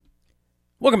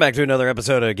Welcome back to another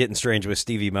episode of Getting Strange with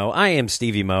Stevie Mo. I am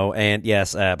Stevie Mo, and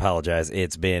yes, I apologize.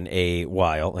 It's been a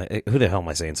while. Who the hell am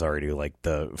I saying sorry to? Like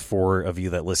the four of you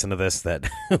that listen to this that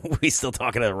we still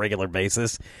talk on a regular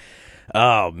basis.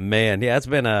 Oh, man. Yeah, it's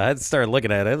been, I started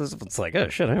looking at it. It's like, oh,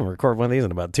 shit, I haven't recorded one of these in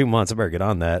about 2 months. I better get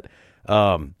on that.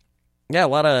 Yeah, a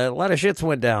lot of shits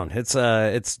went down.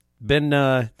 It's been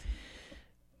a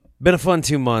fun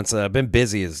 2 months. Been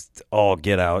busy as all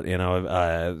get out. You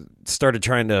know, started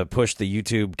trying to push the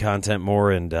YouTube content more,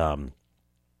 and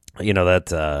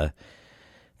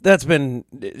that's been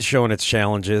showing its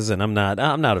challenges. And I'm not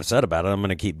upset about it. I'm going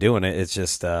to keep doing it. It's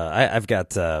just I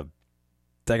got to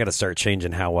start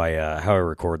changing how I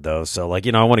record those. So like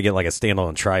I want to get like a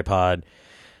standalone tripod.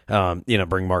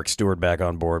 Bring Mark Stewart back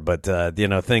on board. But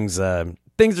things are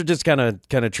just kind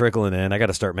of trickling in. I got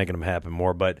to start making them happen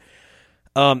more. But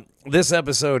this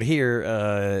episode here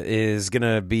is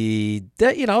gonna be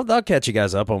that I'll catch you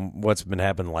guys up on what's been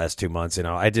happening the last 2 months.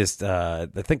 I just I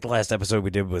think the last episode we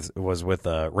did was with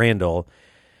Randall,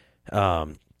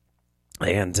 and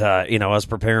I was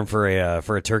preparing for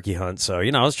a turkey hunt, so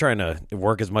I was trying to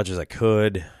work as much as I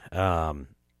could.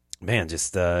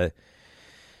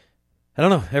 I don't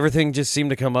know. Everything just seemed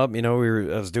to come up. I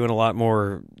was doing a lot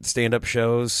more stand-up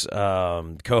shows.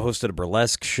 Co-hosted a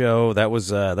burlesque show. That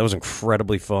was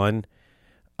incredibly fun.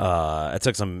 I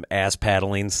took some ass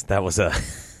paddlings. That was a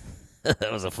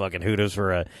that was a fucking hooters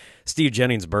for Steve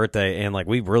Jennings' birthday, and like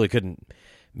we really couldn't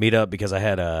meet up because I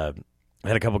had a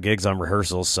couple gigs on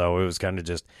rehearsals, so it was kind of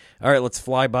just all right. Let's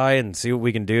fly by and see what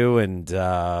we can do. And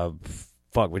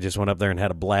we just went up there and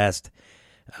had a blast.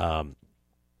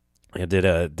 I did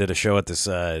a show at this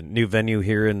new venue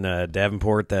here in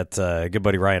Davenport that good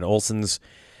buddy Ryan Olson's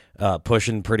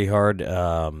pushing pretty hard.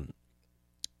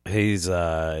 He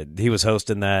was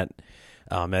hosting that.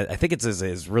 I think it's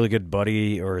his really good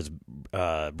buddy or his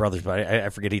brother's buddy. I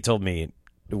forget. He told me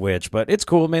which, but it's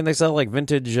cool, man. They sell like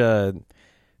vintage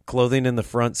clothing in the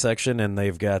front section, and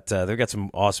they've got some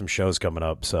awesome shows coming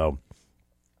up. So,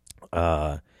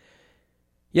 allows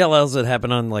it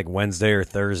happen on like Wednesday or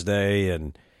Thursday,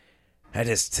 and I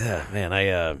just, I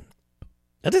don't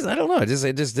know. I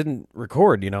just didn't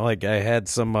record. Like I had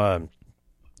some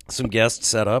guests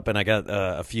set up, and I got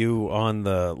a few on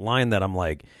the line that I'm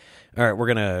like, all right, we're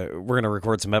gonna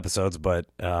record some episodes, but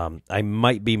I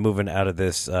might be moving out of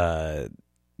this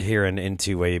here and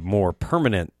into a more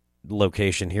permanent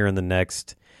location here in the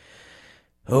next,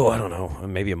 I don't know,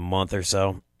 maybe a month or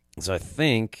so. So I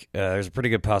think there's a pretty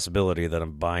good possibility that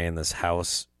I'm buying this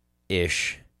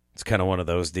house-ish. It's kind of one of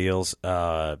those deals.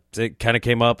 It kind of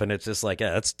came up, and it's just like,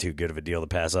 that's too good of a deal to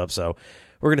pass up. So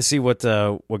we're gonna see what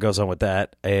goes on with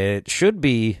that. It should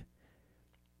be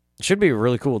a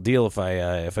really cool deal if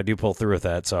I do pull through with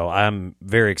that. So I'm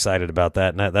very excited about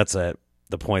that, and that's at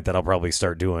the point that I'll probably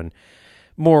start doing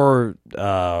more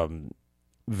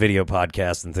video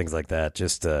podcasts and things like that,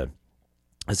 just to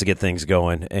get things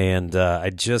going. And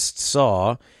I just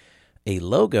saw a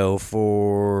logo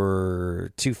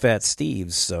for Two Fat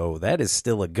Steves, so that is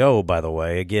still a go, by the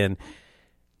way. Again,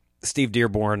 Steve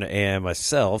Dearborn and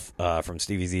myself from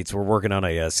Stevie's Eats, we're working on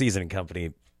a seasoning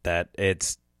company that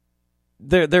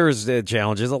there's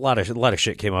challenges. A lot of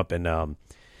shit came up in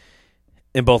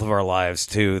both of our lives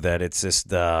too, that it's just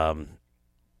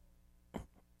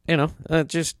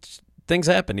just things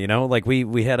happen. Like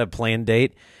we had a planned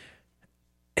date.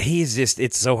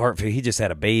 It's so hard for he just had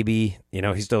a baby,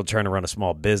 he's still trying to run a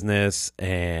small business,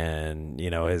 and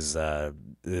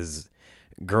his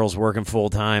girl's working full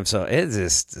time, so it's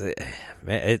just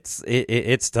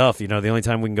it's tough. The only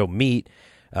time we can go meet,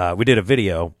 we did a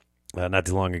video not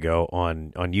too long ago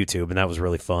on YouTube, and that was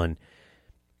really fun.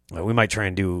 We might try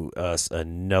and do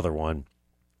another one,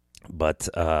 but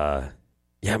I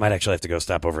might actually have to go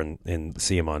stop over and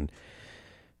see him on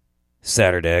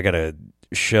Saturday. I got a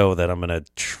show that I'm going to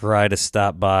try to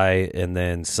stop by, and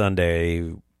then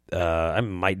Sunday I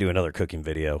might do another cooking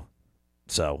video.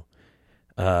 So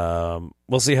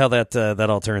we'll see how that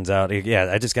all turns out. Yeah,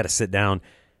 I just got to sit down,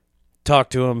 talk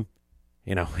to him.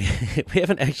 We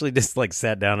haven't actually just like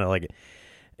sat down and like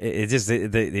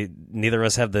neither of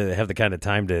us have the kind of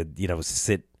time to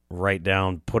sit right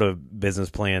down, put a business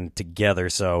plan together.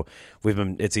 So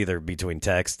it's either between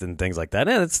text and things like that,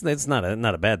 and it's not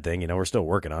a bad thing. We're still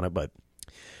working on it, but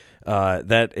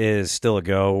that is still a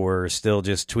go. We're still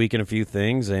just tweaking a few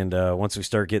things, and once we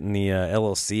start getting the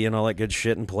LLC and all that good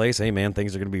shit in place, hey man,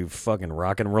 things are gonna be fucking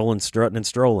rocking, rolling, strutting, and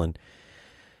strolling.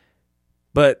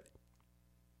 But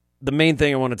the main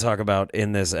thing I want to talk about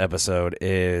in this episode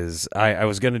is I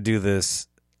was going to do this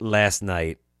last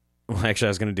night. Well, actually, I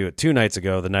was going to do it 2 nights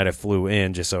ago, the night I flew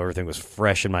in, just so everything was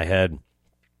fresh in my head.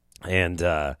 And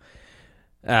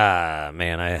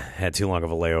man, I had too long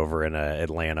of a layover in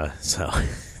Atlanta, so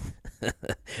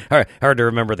hard to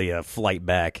remember the flight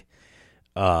back.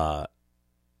 And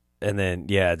then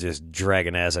yeah, just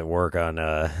dragging ass at work on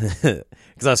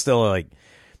because I was still like,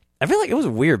 I feel like it was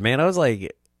weird, man. I was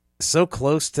like so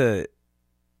close to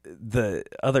the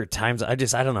other times. I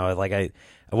don't know. Like I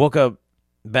woke up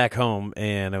back home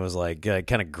and it was like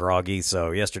kind of groggy.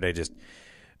 So yesterday just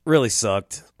really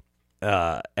sucked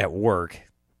at work.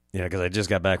 Because I just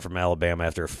got back from Alabama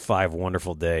after 5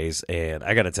 wonderful days, and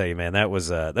I got to tell you, man, that was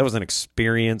an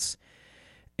experience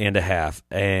and a half.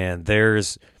 And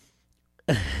there's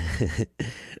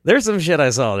there's some shit I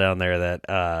saw down there that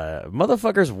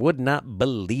motherfuckers would not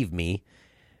believe me.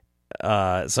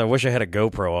 So I wish I had a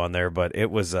GoPro on there, but it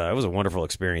was a wonderful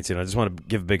experience. I just want to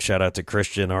give a big shout out to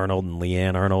Christian Arnold and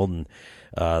Leanne Arnold and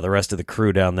the rest of the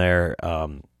crew down there.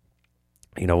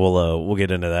 We'll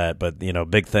get into that, but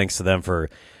big thanks to them for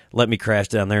letting me crash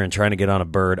down there and trying to get on a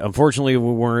bird. Unfortunately,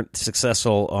 we weren't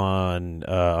successful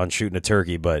on shooting a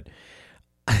turkey, but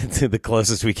the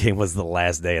closest we came was the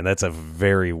last day, and that's a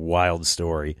very wild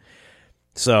story.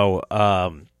 So,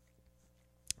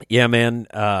 yeah, man,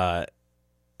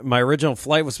 my original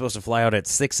flight was supposed to fly out at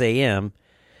 6 a.m.,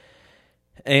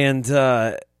 and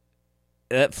that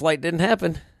flight didn't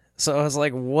happen. So I was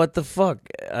like, what the fuck?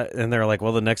 And they're like,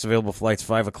 well, the next available flight's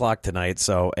 5 o'clock tonight.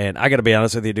 So, and I got to be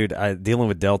honest with you, dude, dealing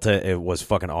with Delta, it was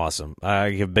fucking awesome. I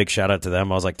give a big shout out to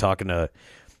them. I was like talking to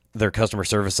their customer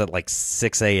service at like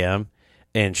 6 a.m.,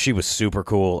 and she was super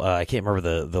cool. I can't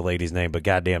remember the lady's name, but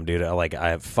goddamn, dude, I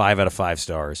have 5 out of 5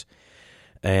 stars.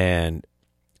 And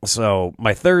so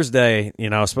my Thursday,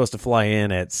 I was supposed to fly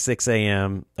in at 6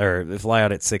 a.m. or fly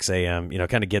out at 6 a.m.,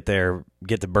 kind of get to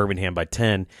Birmingham by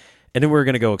 10. And then we were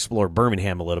going to go explore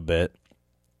Birmingham a little bit.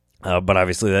 But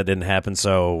obviously that didn't happen.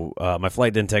 So my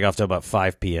flight didn't take off till about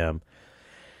 5 p.m.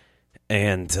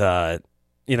 And,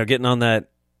 getting on that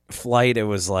flight, it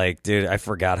was like, dude, I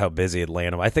forgot how busy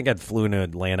Atlanta. I think I'd flew into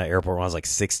Atlanta airport when I was like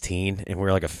 16, and we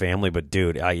were like a family. But,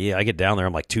 dude, I get down there.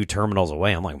 I'm like 2 terminals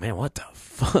away. I'm like, man, what the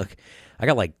fuck? I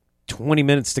got like 20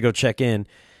 minutes to go check in.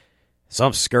 So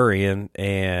I'm scurrying,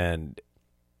 and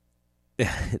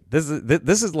this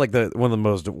is like one of the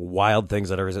most wild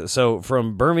things I've ever seen. So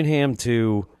from Birmingham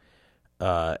to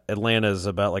Atlanta is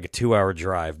about like a 2-hour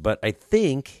drive, but I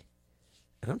think,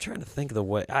 and I'm trying to think of the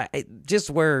way, I just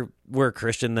where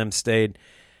Christian them stayed.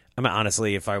 I mean,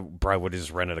 honestly, if I probably would have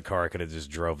just rented a car, I could have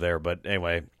just drove there. But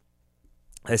anyway,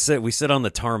 we sit on the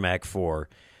tarmac for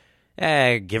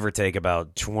give or take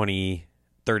about 20,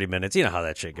 30 minutes. You know how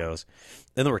that shit goes.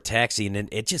 And then we're taxiing, and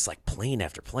it's just like plane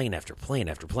after plane after plane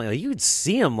after plane. Like, you could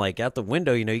see them like out the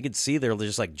window. You could see they're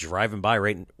just like driving by,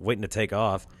 waiting to take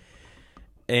off.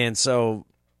 And so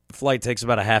the flight takes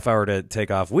about a half hour to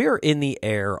take off. We are in the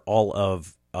air all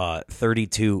of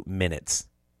 32 minutes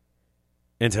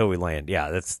until we land.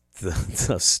 Yeah, that's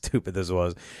how stupid this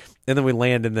was. And then we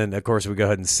land, and then, of course, we go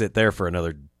ahead and sit there for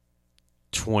another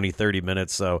 20, 30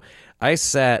 minutes. So I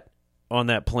sat on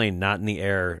that plane, not in the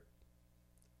air,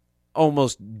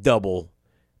 almost double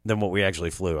than what we actually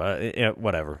flew.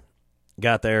 Whatever.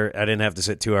 Got there. I didn't have to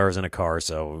sit 2 hours in a car,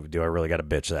 so do I really got to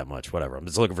bitch that much? Whatever. I'm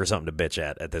just looking for something to bitch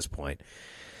at this point.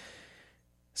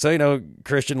 So,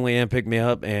 Christian and Leanne picked me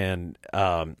up, and,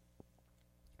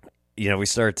 we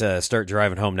start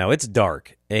driving home. Now, it's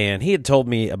dark, and he had told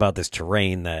me about this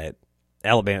terrain that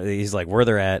Alabama, he's like, where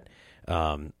they're at,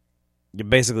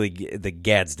 basically the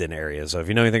Gadsden area. So if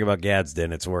you know anything about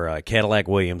Gadsden, it's where Cadillac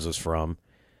Williams was from.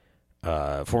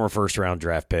 Former first-round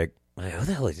draft pick. Who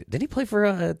the hell is it? Did he play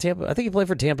for Tampa? I think he played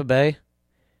for Tampa Bay.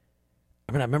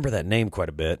 I mean, I remember that name quite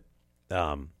a bit.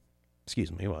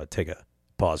 Excuse me. I'll take a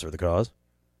pause for the cause.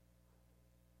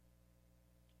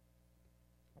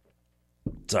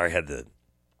 Sorry, I had to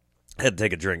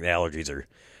take a drink. The allergies are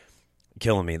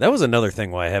killing me. That was another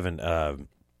thing why I haven't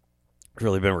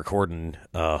really been recording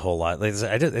a whole lot. Like,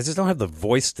 I just don't have the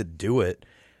voice to do it.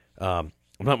 I'm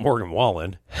not Morgan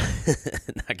Wallen.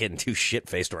 Not getting too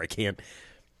shit-faced where I can't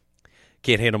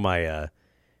handle my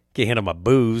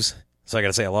booze. So I got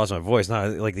to say I lost my voice. Now,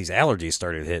 like, these allergies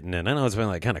started hitting, and I know it's been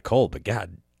like kind of cold, but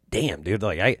god damn, dude,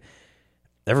 like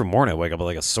every morning I wake up with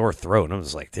like a sore throat, and I'm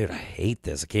just like, dude, I hate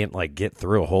this. I can't like get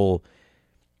through a whole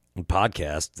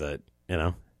podcast that,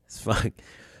 it's fine.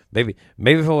 Maybe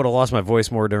if I would have lost my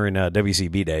voice more during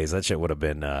WCB days, that shit would have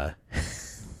been that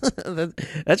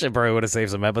shit probably would have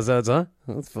saved some episodes, huh?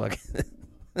 That's fucking.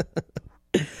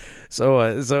 So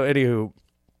anywho,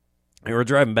 we're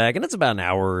driving back, and it's about an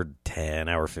hour 10,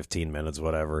 hour 15 minutes,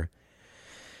 whatever.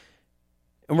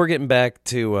 And we're getting back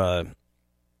to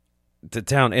to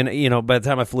town, and by the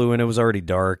time I flew in, it was already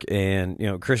dark,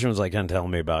 and Christian was like kind of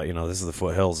telling me about this is the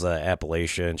foothills,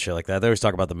 Appalachia and shit like that. They always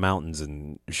talk about the mountains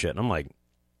and shit, and I'm like,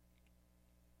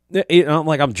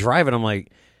 I'm driving, I'm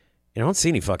like, I don't see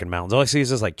any fucking mountains. All I see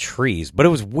is just like trees. But it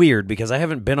was weird because I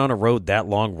haven't been on a road that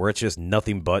long where it's just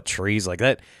nothing but trees like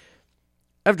that.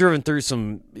 I've driven through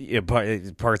some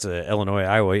parts of Illinois,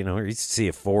 Iowa, you see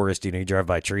a forest, you drive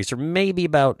by trees for maybe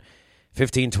about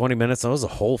 15, 20 minutes. That was the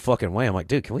whole fucking way. I'm like,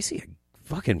 dude, can we see a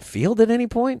fucking field at any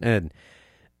point? And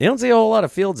you don't see a whole lot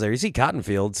of fields there. You see cotton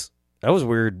fields. That was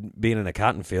weird being in a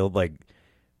cotton field. Like,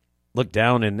 look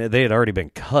down and they had already been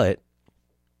cut.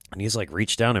 And he's like,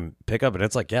 reach down and pick up, and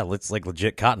it's like, yeah, it's like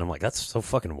legit cotton. I'm like, that's so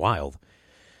fucking wild.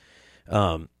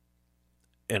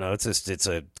 It's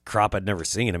a crop I'd never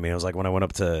seen. I mean, it was like when I went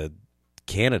up to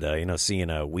Canada, seeing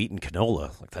wheat and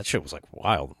canola. Like, that shit was like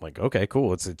wild. I'm like, okay,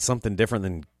 cool. It's something different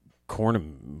than corn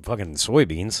and fucking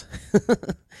soybeans.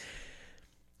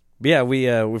 But yeah, we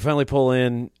finally pull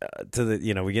in to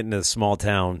the, we get into the small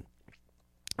town.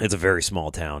 It's a very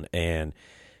small town, and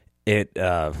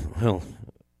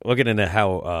we'll get into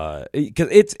how, because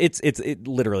it's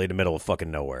literally in the middle of fucking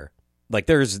nowhere. Like,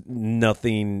 there's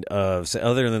nothing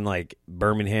other than like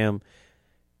Birmingham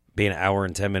being an hour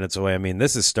and 10 minutes away. I mean,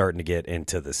 this is starting to get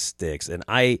into the sticks, and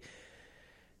I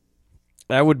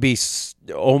would be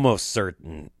almost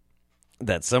certain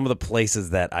that some of the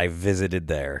places that I visited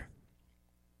there,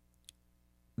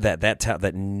 that town,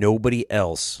 that nobody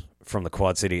else from the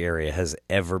Quad City area has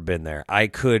ever been there. I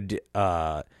could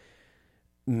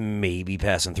maybe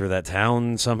passing through that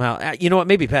town somehow. You know what?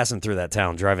 Maybe passing through that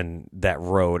town, driving that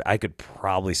road, I could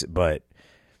probably. But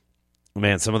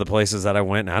man, some of the places that I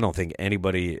went, I don't think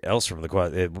anybody else from the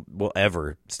Quad will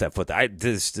ever step foot there.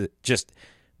 Just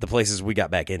the places we got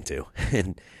back into,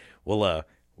 and we'll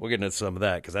get into some of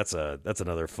that because that's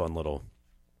another fun little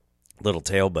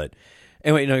tale. But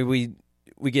anyway,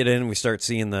 we get in and we start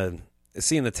seeing the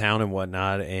town and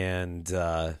whatnot, and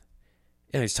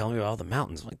he's telling me about all the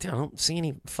mountains. I'm like, damn, I don't see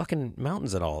any fucking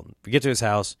mountains at all. We get to his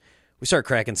house. We start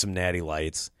cracking some natty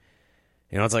lights.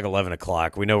 It's like 11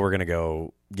 o'clock. We know we're going to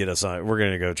go get us on. We're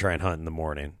going to go try and hunt in the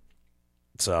morning.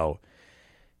 So,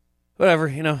 whatever,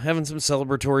 having some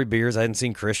celebratory beers. I hadn't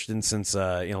seen Christian since,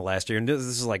 last year. And this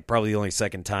is like probably the only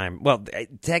second time. Well,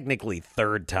 technically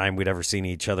third time we'd ever seen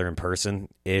each other in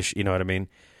person-ish. You know what I mean?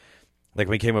 Like,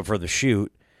 we came up for the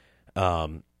shoot.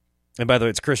 And by the way,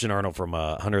 it's Christian Arnold from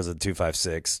Hunters of the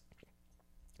 256.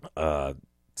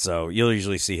 So you'll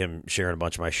usually see him sharing a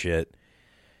bunch of my shit,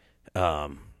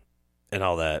 and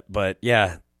all that. But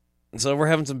yeah, so we're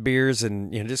having some beers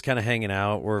and just kind of hanging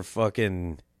out. We're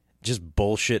fucking just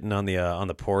bullshitting on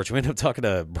the porch. We ended up talking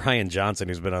to Brian Johnson,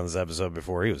 who's been on this episode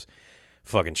before. He was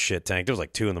fucking shit tanked. It was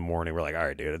like 2 a.m. We're like, all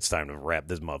right, dude, it's time to wrap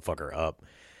this motherfucker up,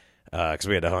 because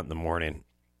we had to hunt in the morning,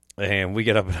 and we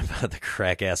get up at about the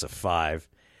crack ass of 5.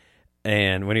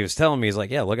 And when he was telling me, he's like,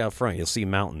 yeah, look out front. You'll see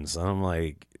mountains. And I'm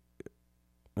like,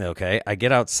 okay. I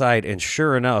get outside, and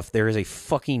sure enough, there is a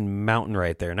fucking mountain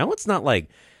right there. Now, it's not like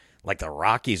the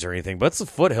Rockies or anything, but it's the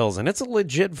foothills, and it's a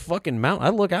legit fucking mountain. I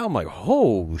look out, I'm like,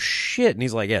 oh, shit. And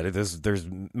he's like, yeah, there's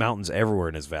mountains everywhere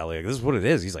in this valley. Like, this is what it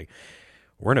is. He's like,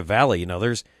 we're in a valley.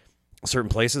 There's certain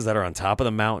places that are on top of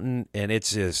the mountain, and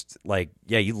it's just like,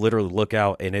 yeah, you literally look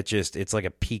out, and it's like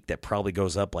a peak that probably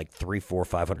goes up like 300, 400,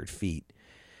 500 feet.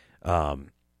 And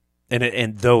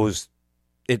those,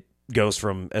 it goes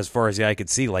from as far as the eye could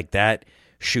see, like that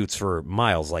shoots for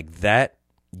miles. Like that,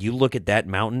 you look at that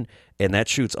mountain and that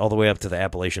shoots all the way up to the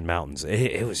Appalachian Mountains.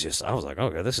 It was just, I was like,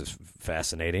 okay, this is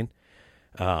fascinating.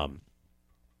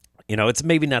 It's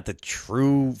maybe not the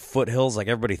true foothills like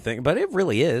everybody thinks, but it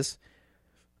really is.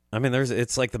 I mean,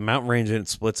 it's like the mountain range and it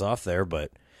splits off there,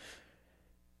 but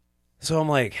so I'm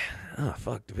like, oh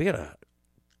fuck, do we gotta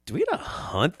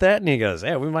hunt that? And he goes,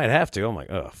 yeah, we might have to. I'm like,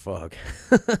 oh, fuck.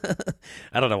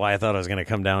 I don't know why I thought I was going to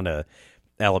come down to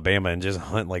Alabama and just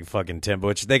hunt like fucking timber,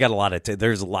 which they got a lot of,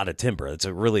 there's a lot of timber. That's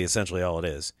really essentially all it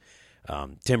is.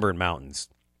 Timber and mountains.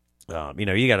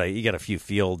 You got a few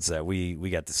fields that we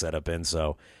got to set up in.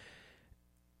 So,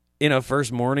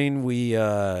 first morning we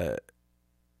kind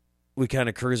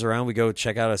of cruise around. We go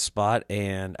check out a spot.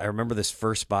 And I remember this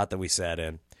first spot that we sat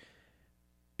in.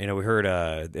 We heard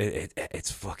it's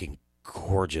fucking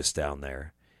gorgeous down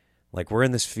there. Like, we're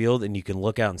in this field, and you can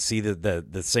look out and see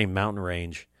the same mountain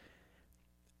range.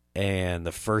 And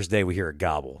the first day, we hear a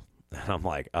gobble. And I'm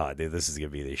like, oh, dude, this is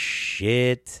going to be the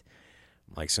shit.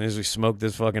 Like, as soon as we smoke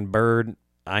this fucking bird,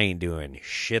 I ain't doing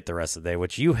shit the rest of the day.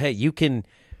 Which you can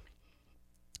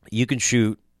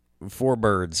shoot 4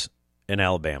 birds in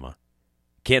Alabama.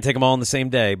 Can't take them all in the same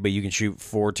day, but you can shoot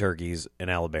 4 turkeys in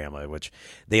Alabama, which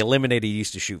they eliminated. You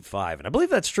used to shoot 5, and I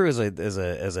believe that's true as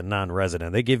a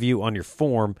non-resident. They give you on your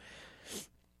form,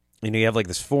 you have like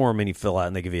this form, and you fill out,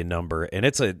 and they give you a number. And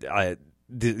it's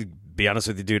to be honest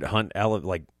with you, dude, hunting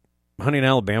in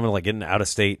Alabama, like getting out of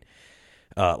state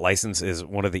license is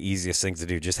one of the easiest things to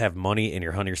do. Just have money and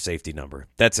your hunter safety number.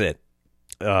 That's it.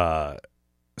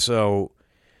 So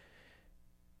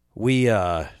we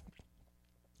go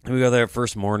there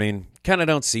first morning, kind of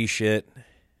don't see shit,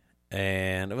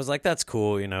 and it was like, that's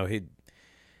cool,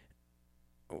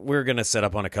 we're going to set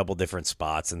up on a couple different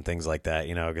spots and things like that,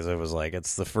 because it was like,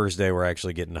 it's the first day we're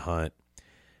actually getting to hunt,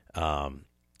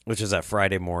 which is that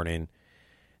Friday morning,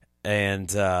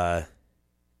 and, yeah,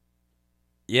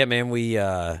 man,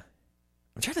 I'm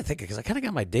trying to think, because I kind of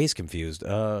got my days confused,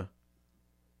 what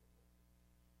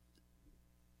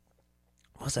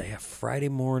was that, Friday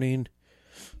morning.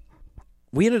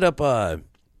 We ended up, I'm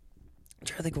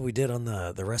trying to think what we did on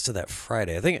the rest of that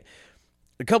Friday. I think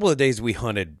a couple of days we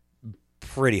hunted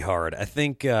pretty hard. I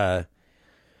think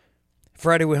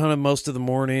Friday we hunted most of the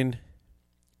morning.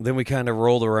 Then we kind of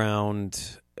rolled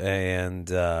around and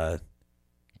kind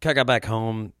of got back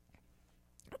home,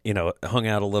 hung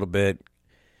out a little bit.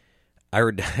 I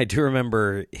do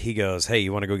remember he goes, hey,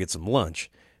 you want to go get some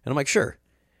lunch? And I'm like, sure.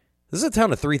 This is a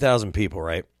town of 3,000 people,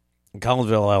 right? In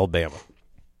Collinsville, Alabama.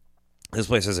 This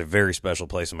place is a very special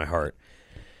place in my heart.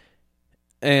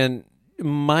 And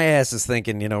my ass is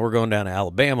thinking, we're going down to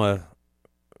Alabama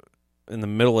in the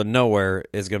middle of nowhere.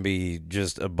 Is going to be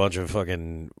just a bunch of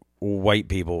fucking white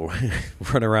people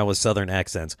running around with southern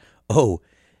accents. Oh,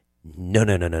 no.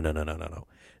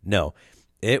 No,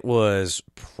 it was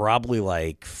probably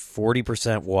like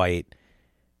 40% white,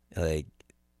 like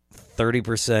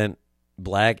 30%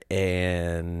 black,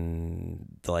 and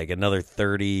like another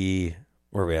 30,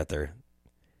 where are we at there?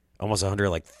 Almost 100,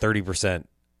 like 30%,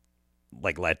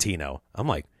 like Latino. I'm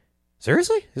like,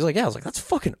 seriously? He's like, yeah. I was like, that's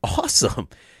fucking awesome.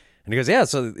 And he goes, yeah.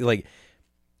 So like,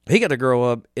 he got to grow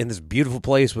up in this beautiful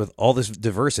place with all this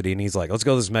diversity. And he's like, let's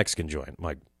go to this Mexican joint. I'm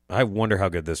like, I wonder how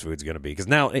good this food's going to be. Because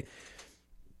now,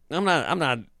 I'm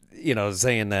not,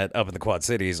 saying that up in the Quad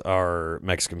Cities, our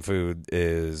Mexican food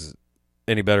is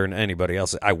any better than anybody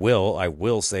else. I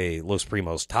will say Los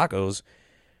Primos tacos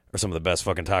are some of the best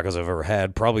fucking tacos I've ever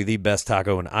had. Probably the best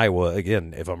taco in Iowa.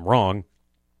 Again, if I'm wrong,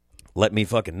 let me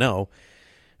fucking know.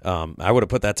 I would have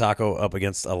put that taco up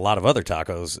against a lot of other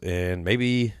tacos in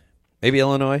maybe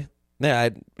Illinois.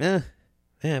 Yeah,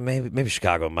 maybe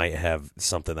Chicago might have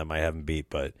something that might have them beat.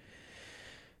 But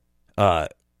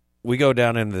we go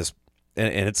down into this,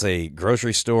 and it's a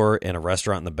grocery store and a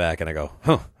restaurant in the back, and I go,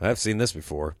 I've seen this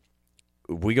before.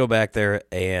 We go back there,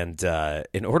 and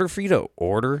in order for you to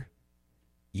order,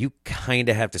 you kind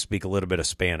of have to speak a little bit of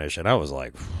Spanish. And I was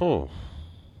like, and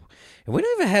we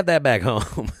don't even have that back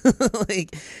home.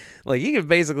 like you can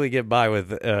basically get by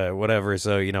with whatever.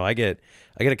 So, I get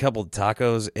a couple of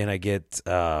tacos, and I get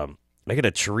a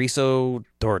chorizo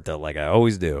torta, like I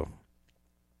always do.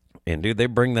 And dude, they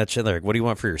bring that shit. They're like, what do you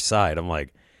want for your side? I'm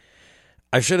like,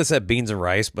 I should have said beans and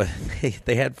rice, but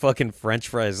they had fucking French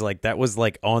fries. Like, that was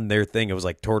like on their thing. It was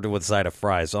like torta with a side of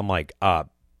fries. So I'm like,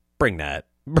 bring that.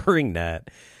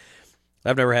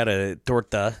 I've never had a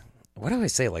torta. Why do I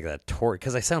say it like that?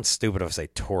 Because I sound stupid if I say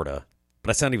torta, but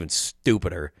I sound even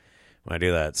stupider when I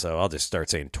do that. So I'll just start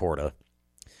saying torta.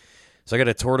 So I got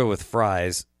a torta with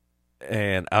fries,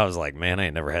 and I was like, man, I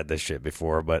ain't never had this shit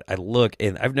before. But I look,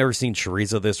 and I've never seen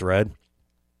chorizo this red.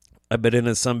 I bit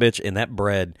into some bitch, and that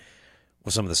bread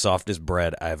was some of the softest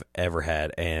bread I've ever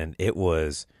had, and it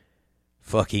was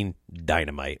fucking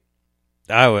dynamite.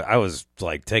 I was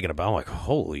like taken aback. I'm like,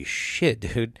 holy shit,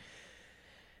 dude.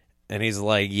 And he's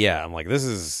like, yeah. I'm like, this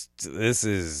is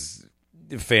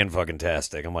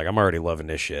fan-fucking-tastic. I'm like, I'm already loving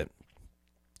this shit.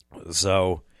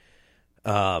 So,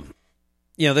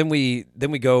 then we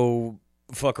go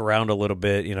fuck around a little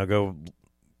bit, go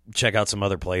check out some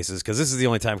other places, because this is the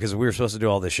only time, because we were supposed to do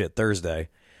all this shit Thursday.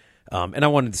 And I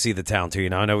wanted to see the town too.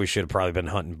 I know we should have probably been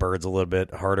hunting birds a little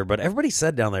bit harder, but everybody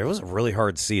said down there it was a really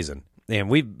hard season. And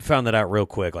we found that out real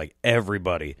quick. Like,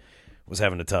 everybody was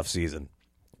having a tough season.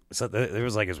 So it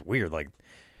was like, it's weird. Like,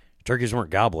 turkeys weren't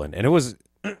gobbling. And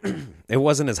it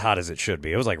wasn't as hot as it should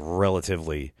be. It was like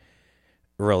relatively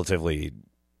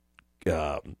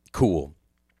cool,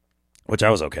 which I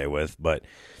was okay with. But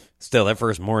still, that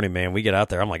first morning, man, we get out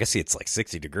there. I'm like, I see it's like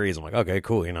 60 degrees. I'm like, okay,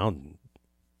 cool.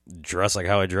 Dress like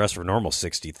how I dress for normal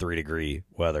 63-degree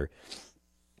weather.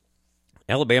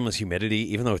 Alabama's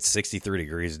humidity, even though it's 63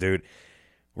 degrees, dude,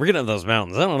 we're getting up those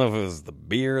mountains. I don't know if it was the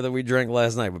beer that we drank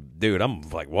last night, but dude, I'm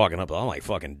like walking up, I'm like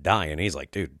fucking dying. He's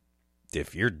like, dude,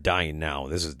 if you're dying now,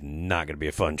 this is not going to be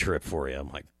a fun trip for you. I'm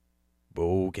like,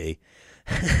 okay.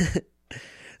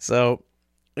 So,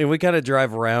 and we kind of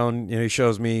drive around. He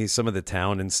shows me some of the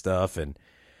town and stuff, and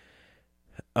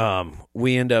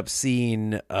we end up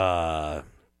seeing.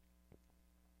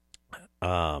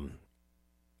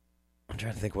 I'm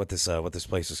trying to think what this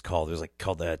place is called. It was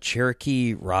called the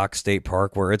Cherokee Rock State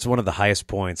Park, where it's one of the highest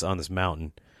points on this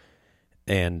mountain.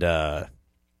 And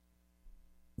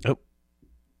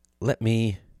let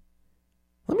me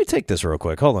take this real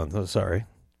quick. Hold on. Oh, sorry.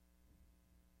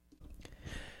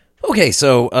 Okay,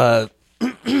 so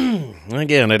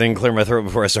again, I didn't clear my throat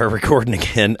before I started recording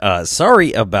again.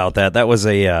 Sorry about that. That was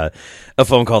a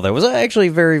phone call that was actually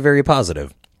very, very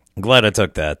positive. I'm glad I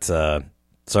took that.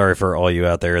 Sorry for all you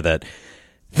out there that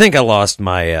think I lost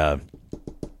my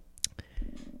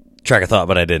track of thought,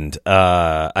 but I didn't.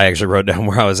 I actually wrote down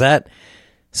where I was at.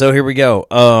 So here we go.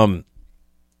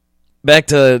 Back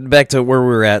to where we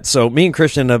were at. So me and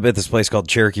Christian ended up at this place called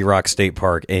Cherokee Rock State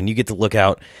Park, and you get to look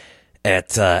out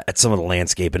at some of the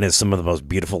landscape, and it's some of the most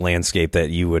beautiful landscape that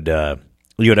you would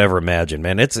ever imagine.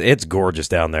 Man, it's gorgeous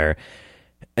down there.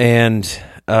 And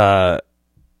we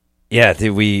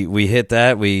hit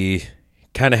that. We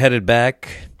kind of headed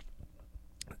back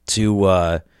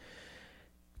to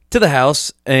the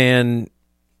house, and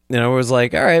it was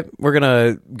like, all right, we're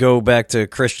gonna go back to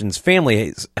Christian's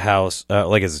family's house,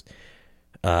 his.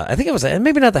 I think it was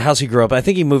maybe not the house he grew up. I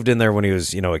think he moved in there when he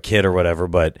was a kid or whatever.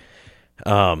 But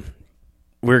we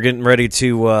were getting ready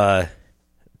to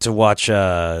watch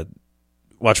Friday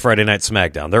Night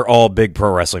SmackDown. They're all big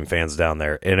pro wrestling fans down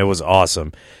there, and it was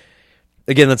awesome.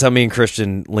 Again, that's how me and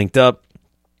Christian linked up.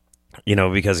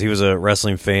 Because he was a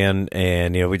wrestling fan,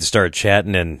 and we just started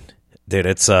chatting, and dude,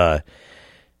 it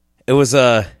was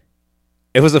a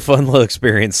fun little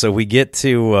experience. So we get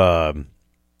there,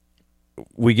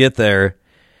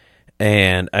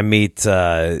 and I meet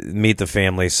the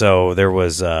family. So there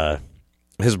was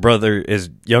his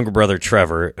younger brother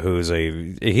Trevor, he's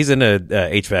into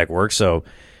HVAC work. So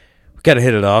we kind of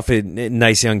hit it off.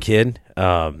 Nice young kid.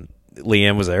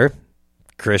 Leanne was there,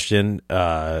 Christian,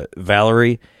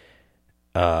 Valerie.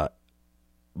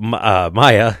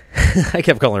 Maya, I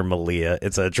kept calling her Malia.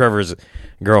 It's Trevor's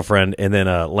girlfriend, and then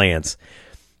Lance.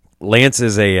 Lance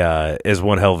is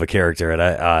one hell of a character, and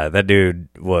that dude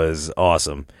was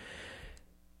awesome.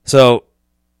 So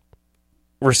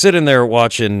we're sitting there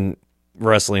watching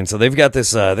wrestling. So they've got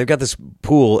this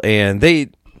pool, and they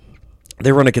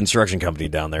run a construction company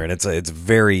down there, and it's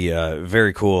very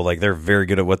very cool. Like, they're very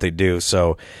good at what they do.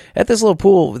 So at this little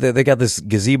pool, they got this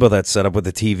gazebo that's set up with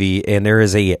a TV, and there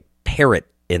is a parrot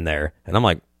in there, and I'm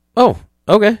like, oh,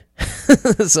 okay.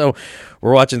 So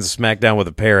we're watching SmackDown with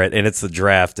a parrot, and it's the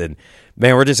draft, and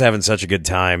man, we're just having such a good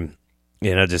time,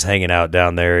 just hanging out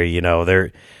down there.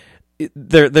 We're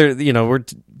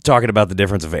talking about the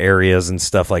difference of areas and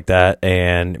stuff like that,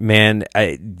 and man,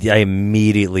 I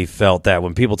immediately felt that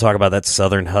when people talk about that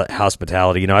Southern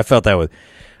hospitality. I felt that with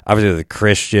obviously the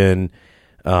Christian,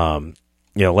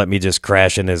 let me just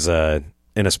crash in a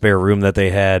spare room that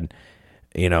they had.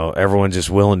 Everyone just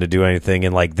willing to do anything.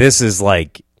 And this is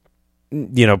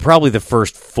probably the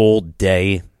first full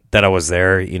day that I was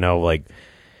there,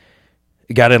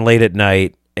 got in late at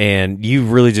night, and you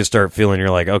really just start feeling, you're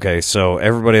like, okay, so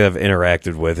everybody that I've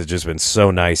interacted with has just been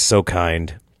so nice, so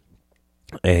kind.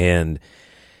 And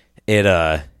it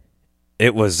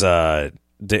was awesome.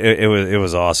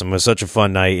 It was such a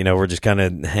fun night. We're just kind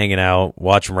of hanging out,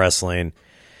 watching wrestling.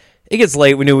 It gets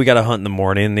late. We knew we got to hunt in the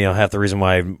morning. Half the reason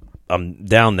why I'm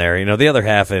down there, the other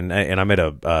half, and I made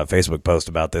a Facebook post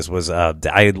about this, was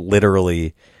I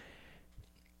literally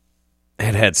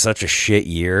had such a shit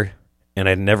year, and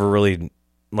I'd never really,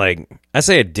 I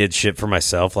say I did shit for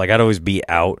myself. I'd always be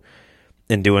out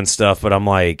and doing stuff, but I'm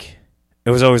like, it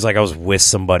was always like I was with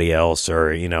somebody else,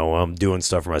 or, I'm doing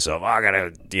stuff for myself. Oh, I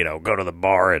gotta, go to the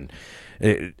bar and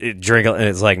drink, and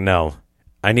it's like, no,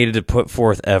 I needed to put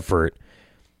forth effort,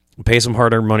 pay some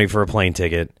hard-earned money for a plane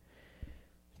ticket,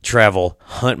 travel,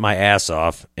 hunt my ass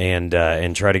off, and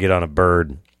try to get on a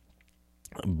bird.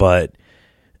 But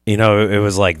it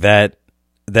was like that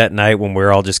night when we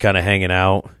were all just kind of hanging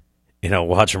out,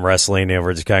 watching wrestling, and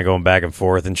we're just kind of going back and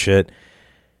forth and shit.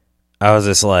 I was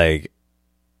just like,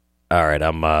 all right,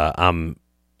 I'm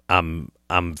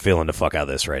feeling the fuck out of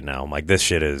this right now. I'm like, this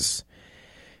shit is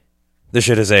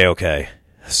A-okay.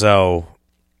 So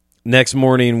next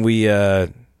morning we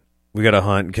got to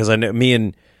hunt, because I know me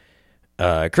and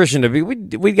Christian,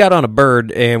 we got on a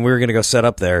bird, and we were gonna go set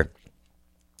up there,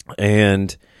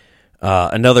 and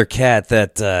another cat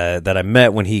that I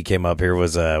met when he came up here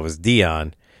was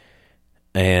Dion,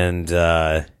 and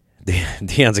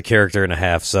Deion's a character and a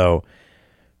half. So,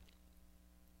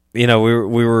 we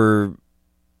were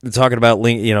talking about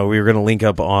we were going to link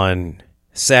up on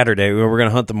Saturday. We were going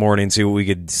to hunt the morning, see what we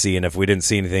could see, and if we didn't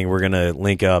see anything, we're going to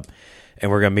link up, and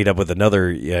we're going to meet up with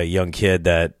another young kid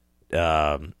that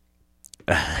I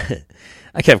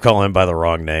kept calling him by the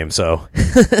wrong name. So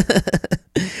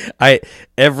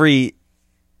every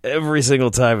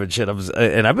single time and shit,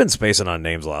 I've been spacing on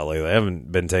names a lot lately. I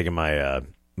haven't been taking my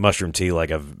mushroom tea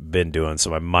like I've been doing, so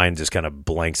my mind just kind of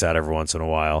blanks out every once in a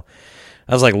while.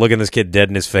 I was like looking this kid dead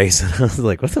in his face, and I was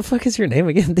like, "What the fuck is your name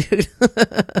again, dude?"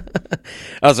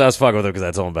 I was fucking with him because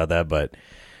I told him about that, but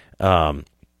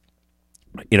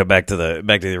back to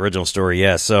the original story.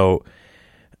 Yeah, so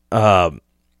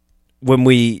when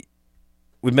we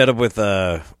met up with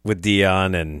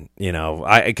Deion, and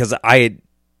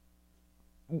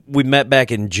we met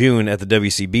back in June at the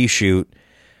WCB shoot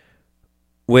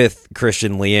with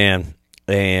Christian, Leanne,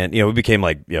 and we became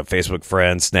like Facebook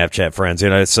friends, Snapchat friends,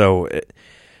 so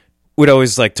we'd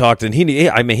always like talked, and he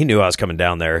knew I was coming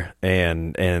down there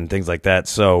and things like that.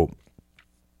 So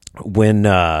when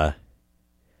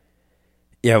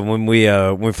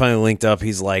we finally linked up,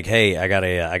 he's like, "Hey, I got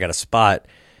a spot,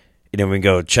 we can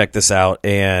go check this out."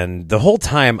 And the whole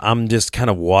time I'm just kind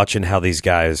of watching how these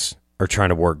guys are trying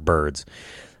to work birds.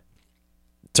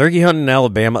 Turkey hunting in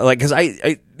Alabama, like, because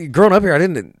I growing up here, I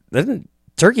didn't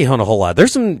turkey hunt a whole lot.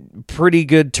 There's some pretty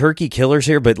good turkey killers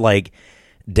here, but like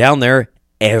down there,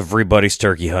 everybody's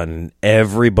turkey hunting.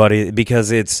 Everybody,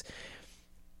 because it's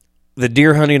the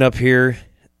deer hunting up here.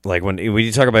 Like when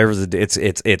you talk about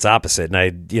it's opposite, and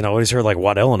I always heard like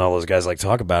Waddell and all those guys like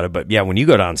talk about it, but yeah, when you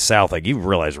go down south, like you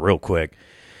realize real quick,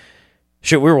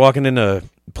 shit. We were walking into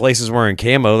places wearing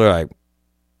camo. They're like,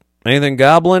 "Anything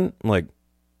goblin?" I'm like,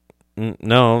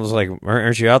 "No." I was like,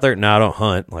 "Aren't you out there?" "No, I don't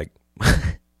hunt." Like,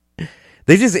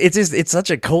 it's such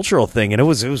a cultural thing, and it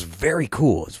was very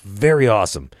cool. It's very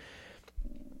awesome.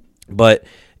 But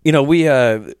we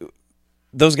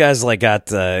those guys like got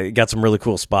some really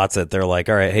cool spots that they're like,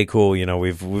 "All right, hey, cool.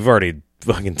 We've already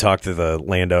fucking talked to the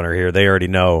landowner here. They already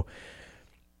know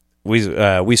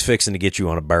we's fixing to get you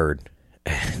on a bird."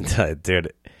 And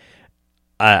dude,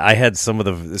 I had some of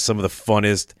the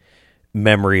funnest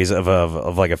memories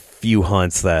of like a few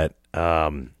hunts that I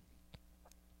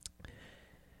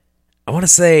want to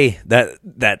say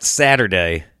that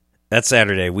Saturday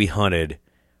we hunted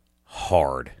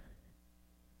hard.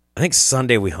 I think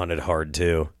Sunday we hunted hard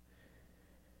too.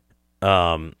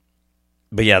 But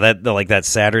yeah, that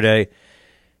Saturday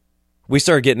we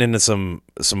started getting into some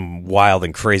wild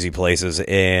and crazy places,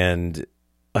 and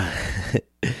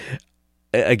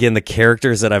again, the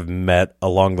characters that I've met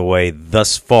along the way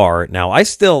thus far. Now, I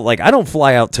still I don't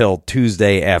fly out till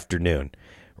Tuesday afternoon,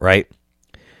 right?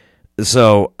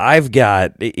 So I've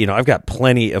got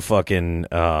plenty of fucking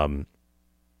I'm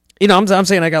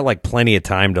saying I got like plenty of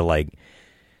time to like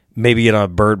maybe get on a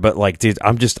bird, but like, dude,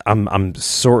 I'm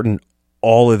sorting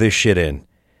all of this shit in.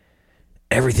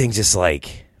 Everything's just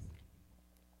like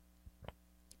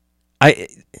I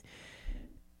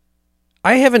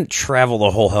haven't traveled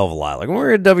a whole hell of a lot. Like when we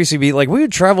were at WCB, like we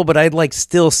would travel, but I'd like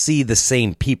still see the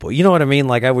same people. You know what I mean?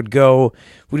 Like we'd go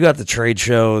at the trade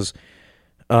shows.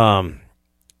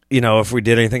 If we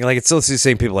did anything, like it's still the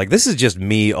same people. Like this is just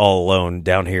me all alone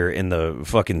down here in the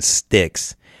fucking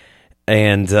sticks.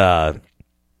 And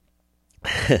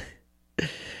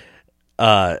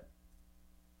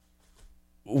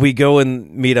we go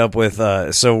and meet up with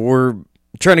so we're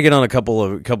trying to get on a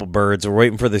couple birds. We're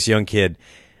waiting for this young kid,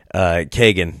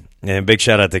 Kagan, and big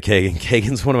shout out to Kagan.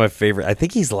 Kagan's one of my favorite. I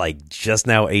think he's like just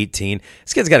now 18.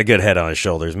 This kid's got a good head on his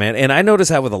shoulders, man. And I notice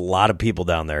that with a lot of people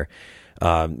down there,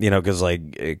 because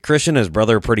like Christian and his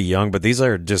brother are pretty young, but these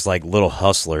are just like little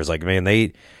hustlers. Like, man,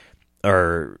 they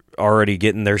are already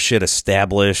getting their shit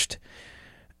established.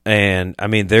 And I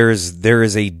mean, there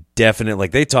is a definite,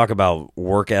 like, they talk about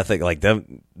work ethic, like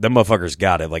them motherfuckers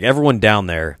got it. Like everyone down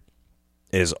there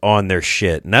is on their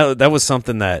shit. And that was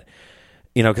something that,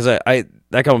 because I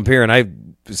come up here and I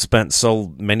spent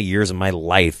so many years of my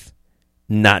life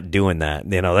not doing that.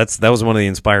 That was one of the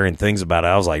inspiring things about it.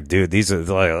 I was like, dude, these are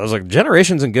like, I was like,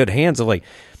 generations in good hands of like,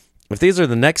 if these are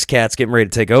the next cats getting ready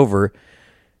to take over,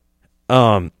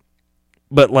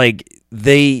 but like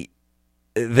they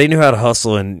knew how to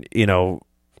hustle, and he was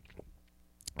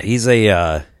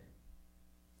a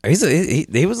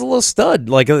little stud.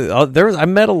 Like I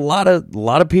met a lot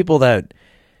of people that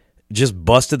just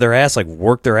busted their ass, like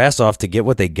worked their ass off to get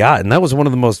what they got, and that was one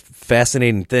of the most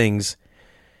fascinating things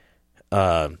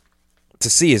to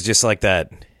see, is just like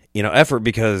that effort,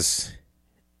 because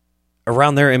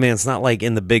around there, I mean, it's not like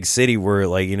in the big city where,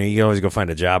 like, you know, you can always go find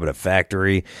a job at a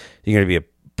factory. You're going to be a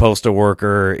postal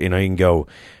worker. You know, you can go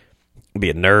be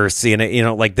a nurse. You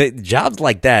know, like the jobs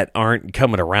like that aren't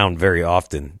coming around very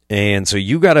often. And so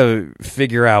you got to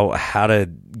figure out how to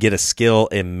get a skill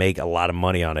and make a lot of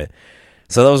money on it.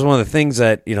 So that was one of the things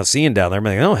that, you know, seeing down there, I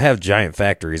mean, they don't have giant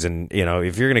factories. And, you know,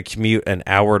 if you're going to commute an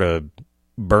hour to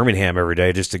Birmingham every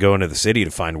day just to go into the city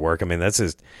to find work, I mean, that's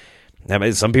just, I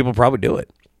mean, some people probably do it.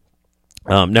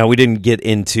 Now, we didn't get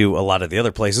into a lot of the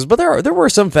other places, but there were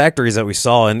some factories that we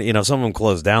saw, and, you know, some of them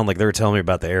closed down. Like, they were telling me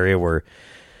about the area where,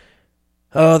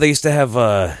 they used to have,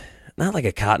 not like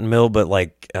a cotton mill, but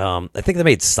like, I think they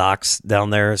made socks down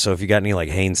there. So if you got any like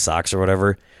Hanes socks or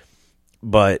whatever,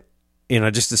 but, you know,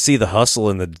 just to see the hustle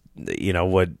and the, you know,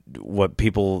 what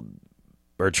people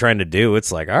are trying to do,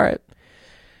 it's like, all right.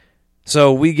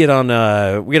 So we get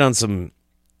on some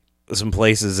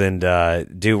places, and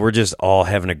dude, we're just all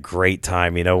having a great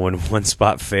time. You know, when one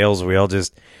spot fails, we all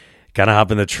just kind of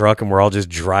hop in the truck and we're all just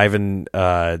driving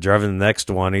the next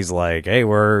one. He's like, hey,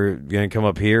 we're gonna come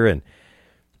up here, and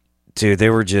dude,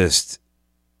 there was just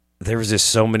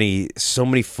so many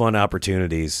fun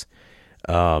opportunities.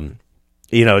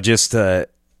 You know, just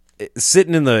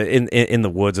sitting in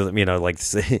the woods, you know, like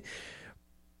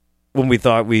when we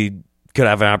thought we could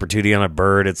have an opportunity on a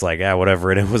bird, it's like,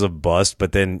 whatever, and it was a bust.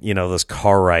 But then, you know, those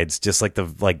car rides, just like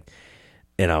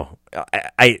you know,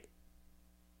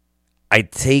 I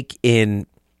take in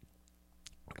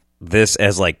this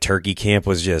as like turkey camp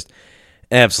was just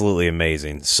absolutely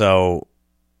amazing. So,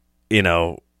 you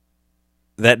know,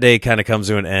 that day kind of comes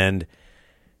to an end.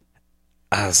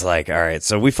 I was like, all right.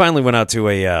 So we finally went out to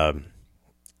a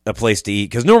place to eat,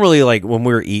 because normally, like, when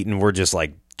we're eating, we're just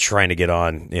like trying to get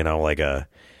on, you know, like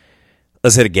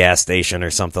let's hit a gas station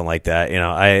or something like that. You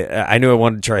know, I knew I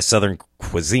wanted to try Southern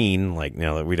cuisine, like, you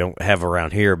know, that we don't have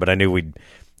around here, but I knew we'd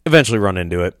eventually run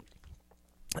into it.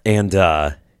 And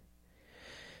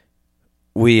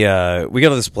we go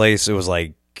to this place. It was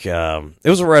like it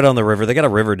was right on the river. They got a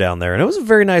river down there, and it was a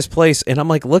very nice place. And I'm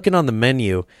like looking on the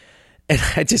menu, and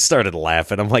I just started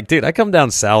laughing. I'm like, dude, I come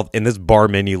down south, and this bar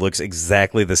menu looks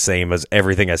exactly the same as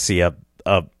everything I see up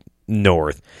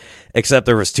north, except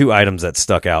there was 2 items that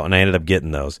stuck out, and I ended up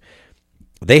getting those.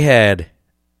 They had,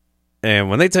 and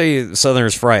when they tell you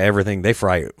Southerners fry everything, they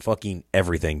fry fucking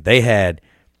everything. They had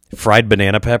fried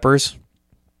banana peppers.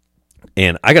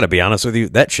 And I got to be honest with you,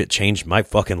 that shit changed my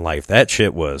fucking life. That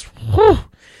shit was, whew. I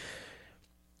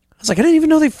was like, I didn't even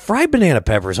know they fried banana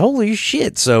peppers. Holy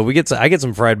shit. So I get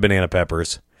some fried banana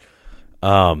peppers.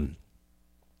 And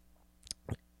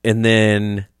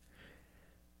then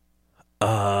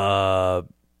I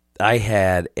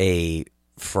had a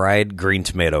fried green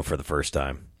tomato for the first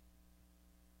time.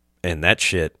 And that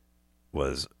shit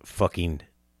was fucking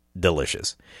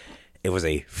delicious. It was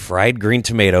a fried green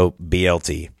tomato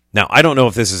BLT. Now, I don't know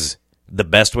if this is the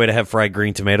best way to have fried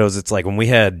green tomatoes. It's like when we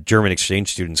had German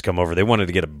exchange students come over, they wanted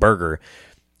to get a burger.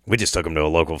 We just took them to a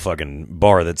local fucking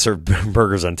bar that served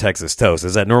burgers on Texas toast.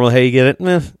 Is that normally how you get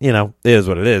it? You know, it is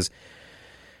what it is.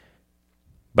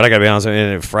 But I gotta be honest with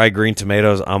you, fried green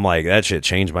tomatoes, I'm like, that shit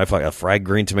changed my fucking fried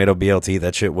green tomato BLT.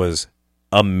 That shit was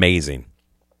amazing.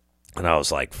 And I was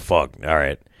like, fuck, all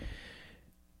right.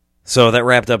 So that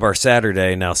wrapped up our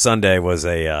Saturday. Now Sunday was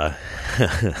a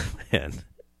man.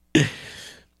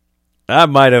 I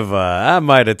might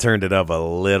have turned it up a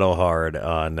little hard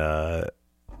on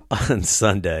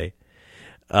Sunday,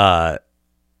 because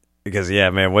yeah,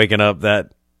 man, waking up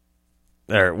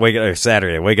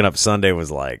Saturday, waking up Sunday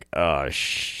was like, oh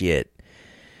shit.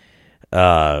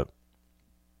 Me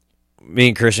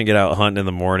and Christian get out hunting in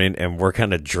the morning, and we're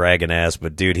kind of dragging ass,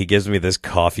 but dude, he gives me this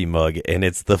coffee mug, and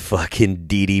it's the fucking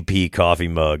DDP coffee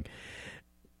mug.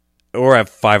 We're at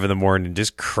 5 a.m.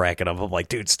 just cracking up. I'm like,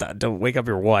 dude, stop! Don't wake up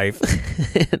your wife.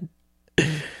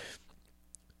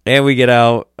 And we get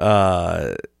out.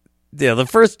 The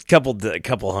first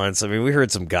couple hunts. I mean, we heard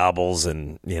some gobbles,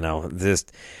 and you know,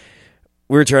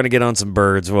 we were trying to get on some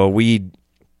birds. Well,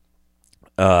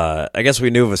 I guess we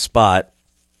knew of a spot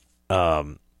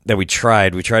that we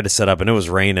tried. We tried to set up, and it was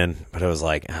raining, but it was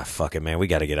like, fuck it, man, we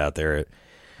got to get out there.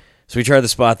 So we tried the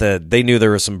spot that they knew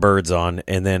there were some birds on,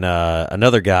 and then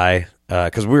another guy,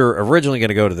 because we were originally going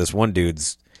to go to this one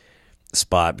dude's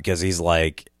spot because he's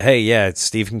like, hey, yeah,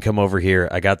 Steve can come over here.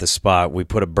 I got this spot. We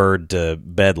put a bird to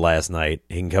bed last night.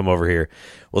 He can come over here.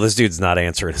 Well, this dude's not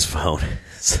answering his phone.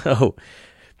 So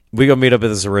we go meet up at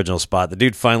this original spot. The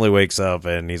dude finally wakes up,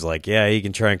 and he's like, yeah, he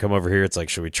can try and come over here. It's like,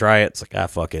 should we try it? It's like,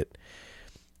 fuck it.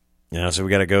 You know, so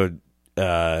we got to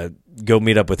go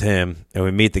meet up with him, and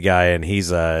we meet the guy, and he's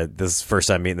this is the first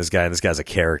time meeting this guy, and this guy's a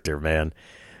character, man.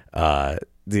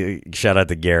 shout out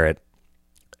to Garrett.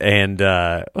 And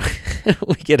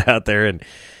we get out there, and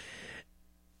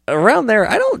around there,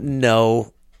 I don't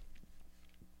know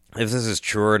if this is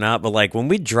true or not, but like when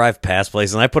we drive past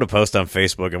places, and I put a post on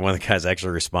Facebook, and one of the guys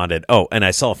actually responded, oh, and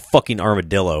I saw a fucking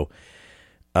armadillo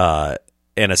and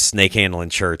a snake handling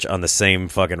church on the same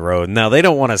fucking road. Now, they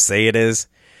don't want to say it is.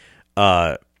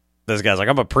 This guy's like,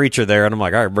 I'm a preacher there, and I'm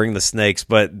like, all right, bring the snakes.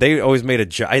 But they always made a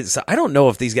joke. I don't know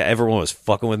if these guys, everyone was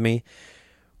fucking with me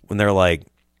when they're like,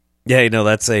 yeah, you know,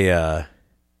 that's a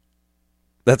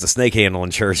snake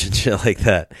handling church and shit like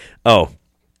that. Oh,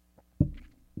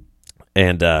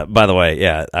 and by the way,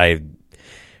 yeah, I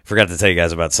forgot to tell you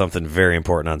guys about something very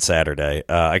important on Saturday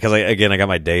because I got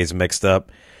my days mixed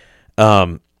up.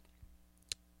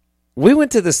 We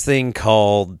went to this thing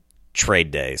called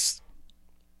Trade Days.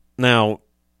 Now,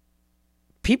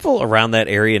 people around that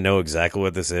area know exactly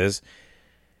what this is.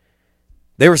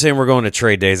 They were saying we're going to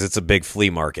Trade Days. It's a big flea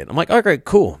market. I'm like, okay,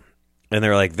 cool. And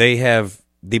they're like, they have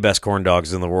the best corn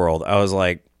dogs in the world. I was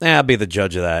like, I'll be the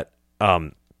judge of that.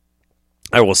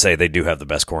 I will say they do have the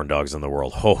best corn dogs in the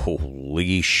world.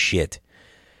 Holy shit.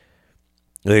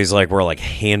 These were like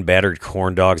hand-battered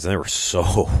corn dogs, and they were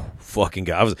so fucking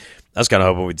good. I was kind of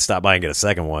hoping we'd stop by and get a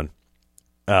second one.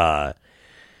 But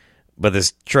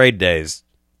this Trade Days,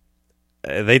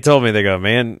 they told me, they go,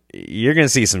 man, you're going to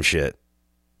see some shit.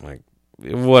 I'm like,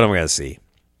 what am I going to see?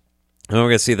 I'm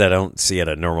going to see that I don't see at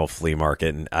a normal flea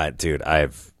market. And I got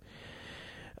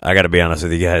to be honest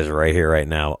with you guys right here, right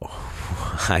now.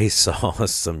 I saw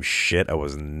some shit I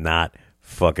was not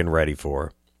fucking ready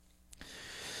for.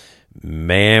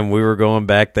 Man, we were going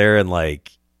back there, and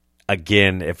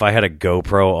again, if I had a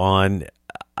GoPro on,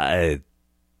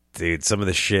 dude, some of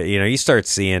the shit, you start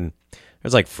seeing,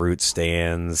 there's fruit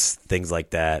stands, things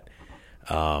like that.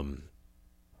 People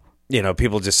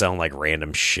just selling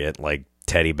random shit, like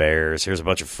teddy bears. Here's a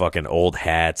bunch of fucking old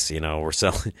hats. We're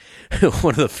selling.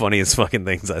 One of the funniest fucking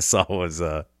things I saw was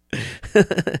at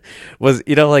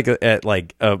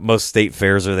most state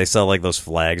fairs where they sell those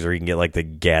flags, or you can get the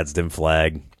Gadsden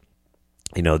flag.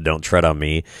 Don't tread on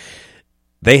me.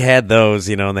 They had those,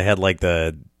 and they had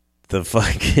the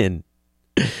fucking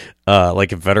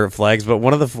Confederate flags, but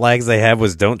one of the flags they had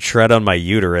was "Don't tread on my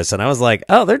uterus," and I was like,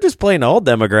 oh, they're just playing all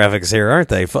demographics here, aren't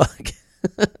they? Fuck.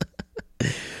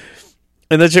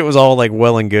 And that shit was all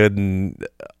well and good and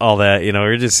all that,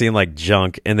 you're just seeing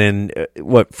junk. And then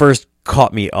what first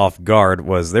caught me off guard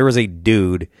was there was a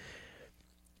dude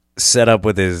set up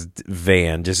with his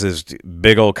van, just this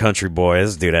big old country boy.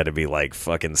 This dude had to be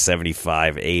fucking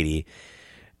 75, 80,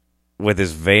 with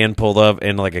his van pulled up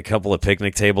and a couple of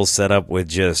picnic tables set up with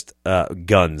just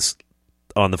guns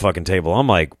on the fucking table. I'm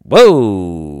like,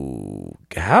 whoa,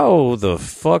 how the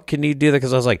fuck can you do that?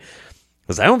 Because I was like,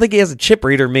 I don't think he has a chip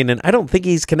reader, meaning I don't think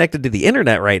he's connected to the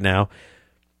internet right now.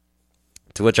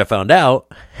 To which I found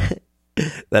out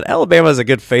that Alabama has a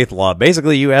good faith law.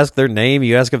 Basically, you ask their name,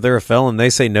 you ask if they're a felon, they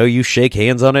say no, you shake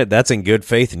hands on it. That's in good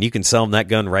faith, and you can sell them that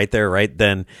gun right there, right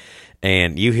then.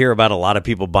 And you hear about a lot of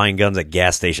people buying guns at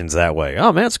gas stations that way.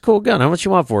 Oh, man, it's a cool gun. How much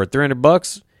you want for it?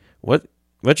 $300?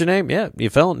 What's your name? Yeah, you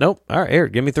felon? Nope. All right, here,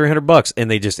 give me $300. And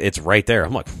it's right there.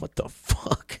 I'm like, what the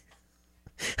fuck?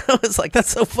 I was like, that's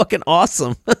so fucking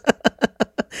awesome.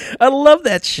 I love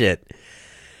that shit.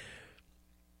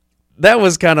 That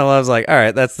was kind of, I was like, all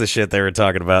right, that's the shit they were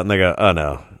talking about. And they go, oh,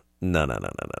 no. No.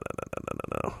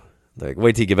 They're like,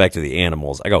 wait till you get back to the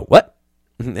animals. I go, what?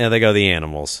 Yeah, they go, the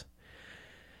animals.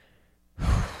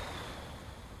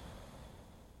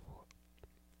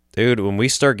 Dude, when we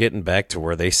start getting back to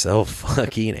where they sell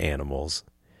fucking animals,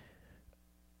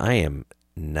 I am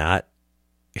not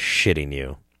shitting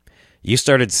you. You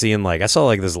started seeing, I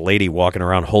saw, this lady walking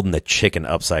around holding the chicken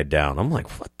upside down. I'm like,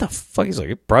 what the fuck? He's like,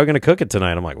 you're probably going to cook it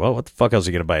tonight. I'm like, well, what the fuck else are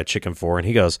you going to buy a chicken for? And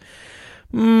he goes,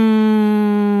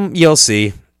 you'll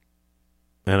see.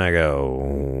 And I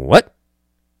go, what?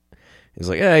 He's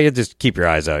like, yeah, you just keep your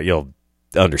eyes out. You'll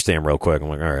understand real quick. I'm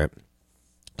like, all right.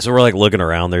 So we're, looking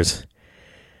around. There's,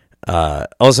 all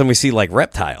of a sudden we see,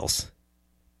 reptiles.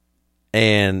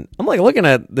 And I'm, looking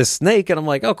at this snake, and I'm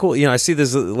like, oh, cool. I see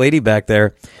this lady back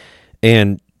there.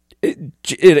 And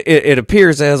it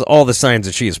appears as all the signs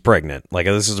that she is pregnant.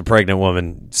 This is a pregnant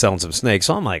woman selling some snakes.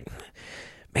 So I'm like,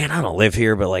 man, I don't live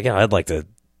here, but I'd like to,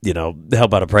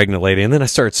 help out a pregnant lady. And then I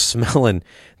start smelling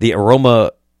the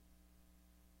aroma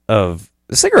of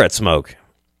cigarette smoke.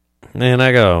 And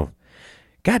I go,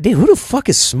 God damn, who the fuck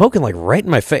is smoking right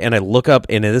in my face? And I look up,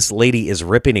 and this lady is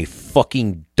ripping a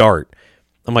fucking dart.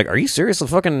 I'm like, are you serious? The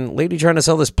fucking lady trying to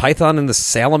sell this python and the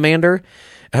salamander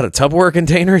out of Tupperware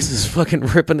containers is fucking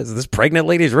ripping. This pregnant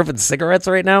lady is ripping cigarettes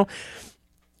right now.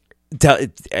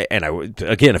 And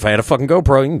again, if I had a fucking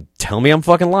GoPro, you can tell me I'm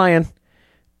fucking lying.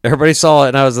 Everybody saw it,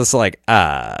 and I was just like,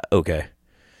 okay.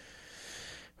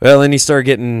 Well, then you start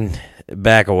getting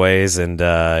back a ways, and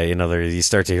you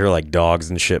start to hear like dogs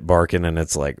and shit barking, and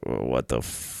it's like, what the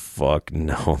fuck?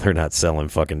 No, they're not selling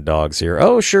fucking dogs here.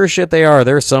 Oh, sure shit they are.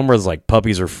 There's some where it's like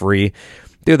puppies are free.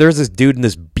 Dude, there's this dude in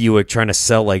this Buick trying to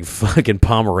sell like fucking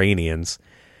Pomeranians,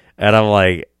 and I'm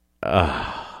like,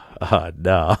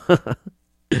 no.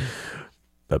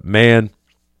 But man,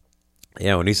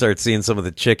 yeah, when he starts seeing some of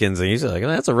the chickens, and he's like,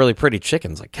 that's a really pretty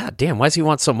chicken. It's like, God damn, why does he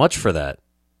want so much for that?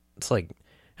 It's like,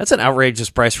 that's an outrageous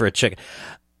price for a chicken.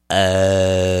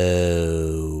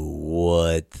 Oh,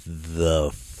 what the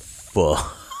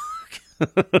fuck?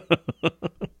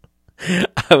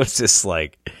 I was just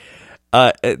like,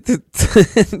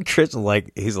 Christian,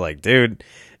 like, he's like, dude,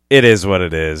 it is what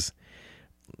it is.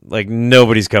 Like,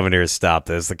 nobody's coming here to stop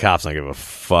this. The cops don't give a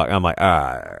fuck. I'm like, all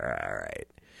right.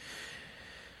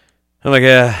 I'm like,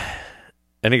 yeah.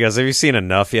 And he goes, have you seen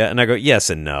enough yet? And I go, yes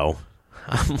and no.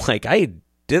 I'm like,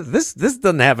 this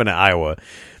doesn't happen in Iowa.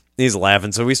 He's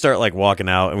laughing. So we start like walking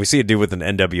out, and we see a dude with an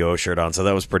NWO shirt on. So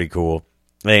that was pretty cool.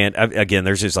 And again,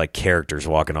 there's just like characters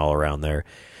walking all around there.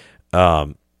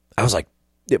 I was like,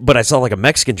 but I saw like a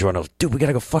Mexican joint. I was, dude, we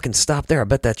gotta go fucking stop there. I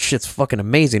bet that shit's fucking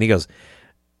amazing. He goes,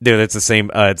 dude, it's the same.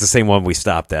 It's the same one we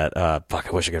stopped at. Fuck,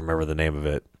 I wish I could remember the name of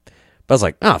it. But I was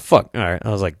like, oh fuck, all right. I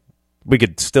was like, we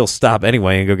could still stop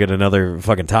anyway and go get another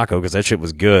fucking taco because that shit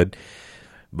was good.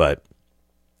 But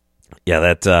yeah,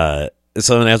 that.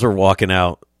 So then as we're walking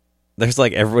out, there's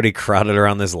like everybody crowded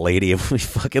around this lady, and we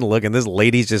fucking look, and this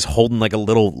lady's just holding like a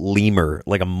little lemur,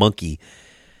 like a monkey.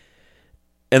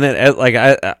 And then, like,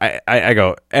 I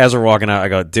go, as we're walking out, I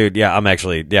go, dude, yeah,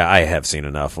 I have seen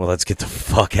enough. Well, let's get the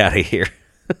fuck out of here.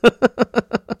 I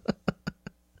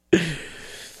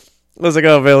was like,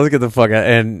 oh, man, let's get the fuck out.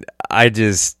 And I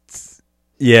just,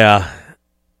 yeah.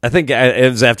 I think it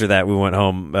was after that we went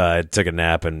home, took a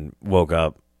nap, and woke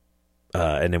up.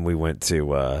 And then we went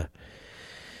to,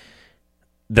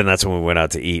 then that's when we went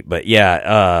out to eat. But,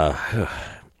 yeah,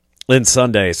 then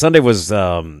Sunday was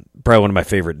probably one of my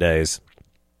favorite days.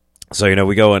 So,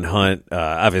 we go and hunt,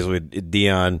 obviously, with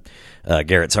Dion,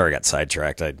 Garrett. Sorry I got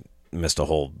sidetracked. I missed a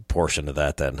whole portion of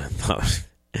that then.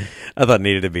 I thought it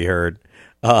needed to be heard.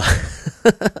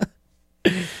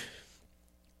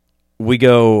 We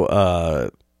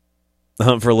go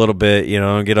hunt for a little bit,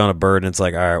 and get on a bird, and it's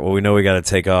like, all right, well, we know we got to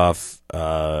take off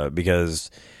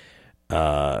because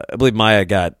I believe Maya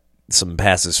got some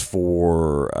passes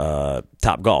for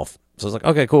Top Golf. So I was like,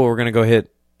 okay, cool, we're going to go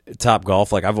hit Top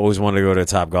Golf. Like, I've always wanted to go to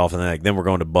Top Golf, and then we're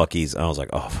going to Buc-ee's. And I was like,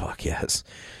 oh fuck yes.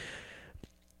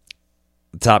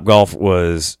 Top Golf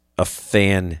was a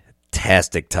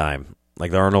fantastic time.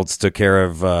 Like, the Arnolds took care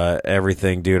of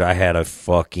everything, dude. I had a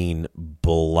fucking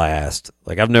blast.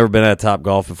 Like, I've never been at Top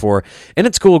Golf before, and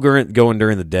it's cool going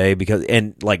during the day because,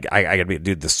 and like, I gotta be,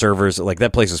 dude, the servers, like,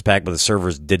 that place was packed, but the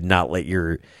servers did not let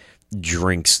your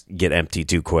drinks get empty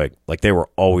too quick. Like, they were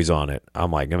always on it.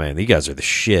 I'm like, man, these guys are the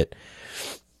shit.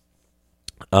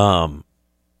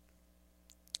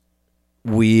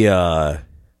 We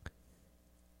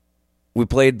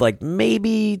played like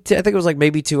maybe I think it was like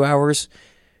maybe 2 hours.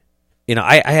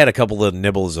 I had a couple of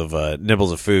nibbles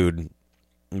of food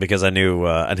because I knew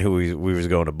we was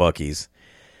going to Buc-ee's,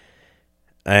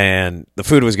 and the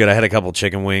food was good. I had a couple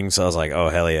chicken wings, so I was like, oh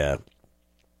hell yeah.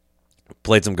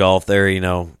 Played some golf there.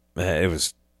 It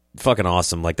was fucking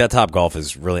awesome. Like, that Top Golf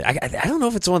is really, I don't know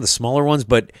if it's one of the smaller ones,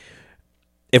 but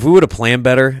if we would have planned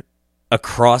better,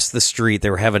 across the street they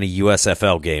were having a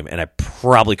USFL game, and I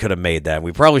probably could have made that.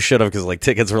 We probably should have, because like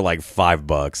tickets were like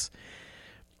 $5,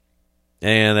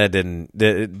 and that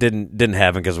didn't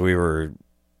happen because we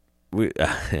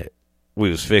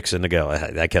was fixing to go.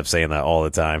 I kept saying that all the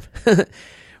time.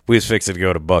 We was fixing to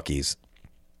go to Buc-ee's.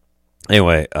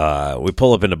 Anyway, we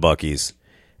pull up into Buc-ee's,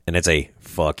 and it's a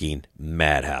fucking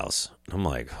madhouse. I'm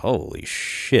like, holy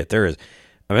shit! There's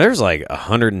like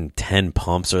 110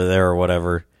 pumps are there or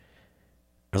whatever.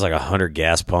 There's like 100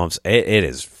 gas pumps. It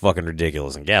is fucking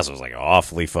ridiculous. And gas was like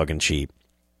awfully fucking cheap.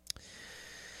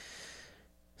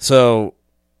 So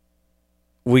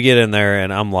we get in there,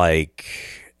 and I'm like,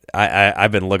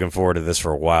 I've been looking forward to this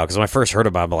for a while. Because when I first heard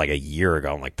about it like a year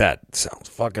ago, I'm like, that sounds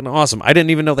fucking awesome. I didn't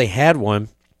even know they had one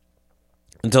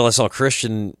until I saw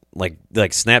Christian like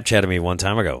Snapchatted me one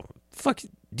time. I go, fuck, do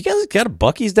you guys got a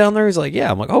Buc-ee's down there? He's like,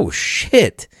 yeah. I'm like, oh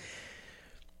shit.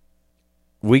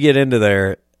 We get into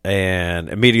there, and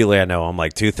immediately I know, I'm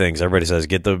like, two things. Everybody says,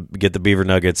 get the beaver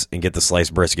nuggets and get the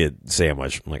sliced brisket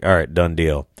sandwich. I'm like, all right, done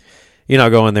deal. I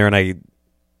go in there, and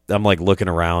I'm like looking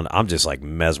around. I'm just like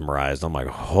mesmerized. I'm like,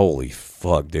 holy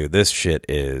fuck, dude, this shit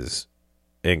is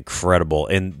incredible.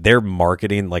 And their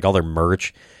marketing, like all their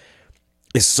merch,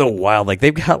 is so wild. Like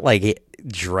they've got like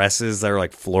dresses that are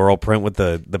like floral print with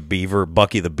the beaver,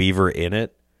 Bucky the Beaver in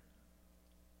it.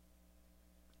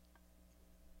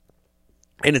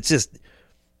 And it's just,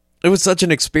 it was such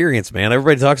an experience, man.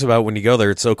 Everybody talks about when you go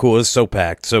there, it's so cool. It's so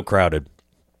packed, so crowded.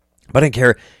 But I didn't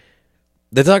care.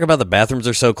 They talk about the bathrooms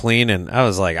are so clean, and I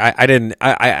was like, I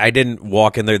didn't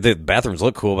walk in there. The bathrooms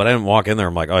look cool, but I didn't walk in there.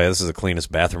 I'm like, oh yeah, this is the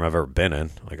cleanest bathroom I've ever been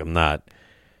in. Like I'm not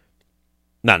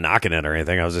knocking it or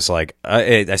anything. I was just like,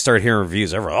 I started hearing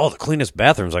reviews. Oh, the cleanest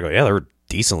bathrooms. I go, yeah, they were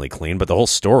decently clean, but the whole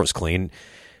store was clean.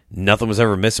 Nothing was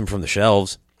ever missing from the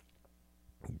shelves.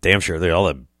 Damn sure, all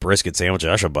the brisket sandwiches.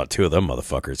 I should have bought 2 of them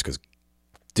motherfuckers because,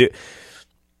 dude,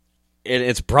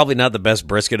 it's probably not the best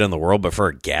brisket in the world, but for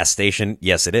a gas station,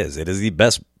 yes, it is. It is the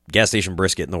best gas station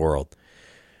brisket in the world.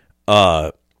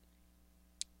 And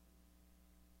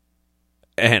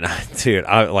dude,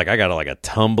 I got like a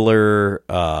tumbler.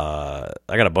 I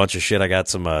got a bunch of shit. I got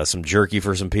some jerky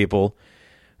for some people.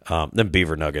 Then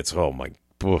beaver nuggets. Oh my!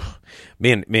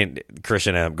 Me and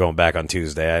Christian ended up going back on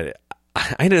Tuesday.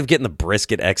 I ended up getting the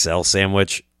brisket XL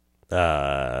sandwich,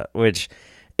 which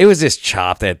it was just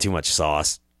chopped. They had too much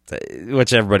sauce,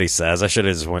 which everybody says. I should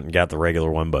have just went and got the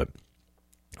regular one, but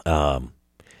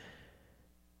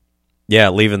yeah,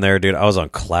 leaving there, dude, I was on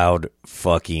cloud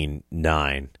fucking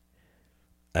 9.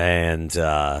 And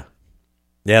yeah,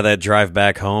 that drive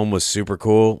back home was super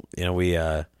cool. You know, we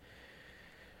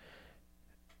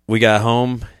got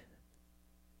home,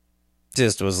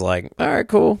 just was like, all right,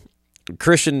 cool.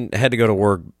 Christian had to go to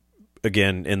work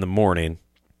again in the morning,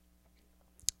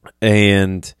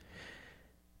 and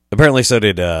apparently so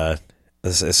did Dion.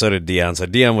 So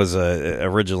Dion was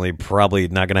originally probably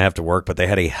not going to have to work, but they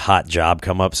had a hot job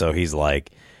come up, so he's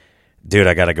like, dude,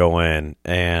 I got to go in.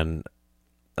 And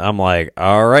I'm like,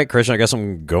 all right, Christian, I guess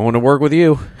I'm going to work with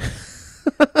you.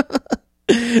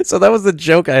 So that was the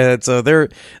joke I had. So they're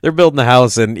building the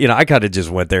house, and you know, I kind of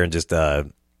just went there and just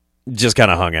kind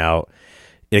of hung out.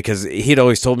 Yeah, because he'd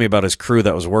always told me about his crew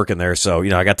that was working there, so you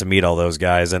know I got to meet all those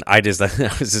guys, and I was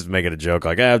just making a joke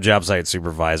like, I'm job site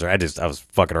supervisor. I was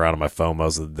fucking around on my phone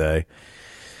most of the day,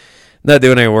 not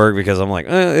doing any work because I'm like,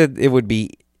 it would be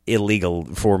illegal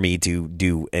for me to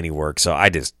do any work, so I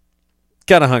just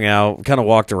kind of hung out, kind of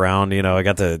walked around. You know, I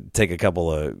got to take a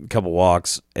couple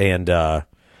walks, and dude,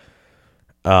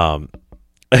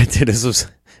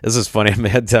 this is funny. I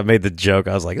made the joke.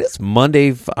 I was like, "It's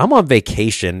Monday. I'm on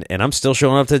vacation, and I'm still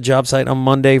showing up to the job site on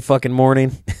Monday fucking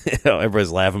morning." Everybody's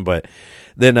laughing, but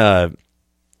then,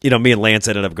 you know, me and Lance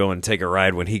ended up going to take a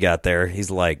ride when he got there.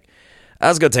 He's like,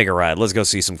 "Let's go take a ride. Let's go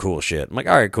see some cool shit." I'm like,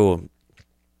 "All right, cool."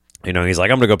 You know, he's like,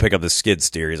 "I'm gonna go pick up the skid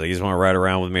steer." He's like, "You just want to ride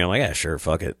around with me?" I'm like, "Yeah, sure,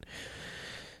 fuck it."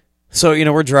 So you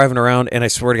know, we're driving around, and I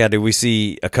swear to God, dude, we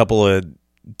see a couple of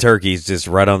turkeys just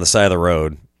right on the side of the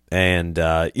road. And,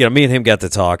 you know, me and him got to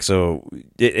talk,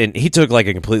 and he took, like,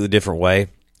 a completely different way,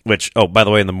 which, oh, by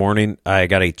the way, in the morning, I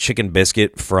got a chicken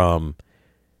biscuit from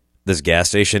this gas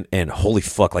station, and holy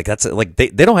fuck, like, that's, like, they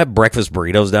don't have breakfast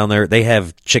burritos down there, they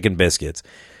have chicken biscuits.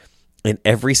 In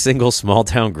every single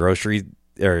small-town grocery,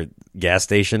 or gas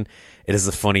station, it is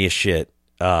the funniest shit.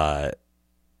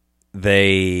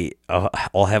 They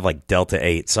all have, like, Delta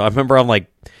 8, so I remember I'm, like,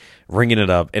 ringing it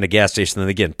up in a gas station, and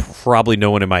again, probably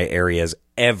no one in my area is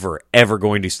ever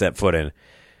going to step foot in.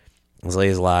 He's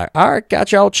like, all right,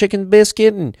 got y'all chicken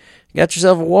biscuit and got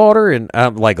yourself a water, and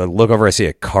I'm like, I look over, I see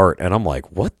a cart, and I'm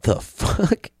like, what the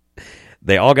fuck?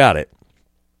 They all got it,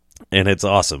 and it's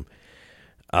awesome.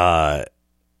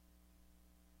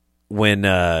 When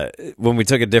we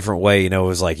took a different way, you know, it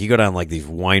was like you go down like these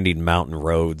winding mountain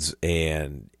roads,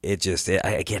 and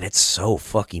again, it's so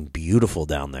fucking beautiful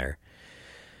down there.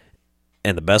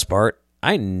 And the best part,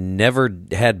 I never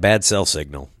had bad cell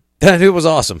signal. It was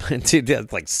awesome.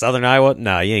 Like Southern Iowa,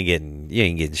 nah, you ain't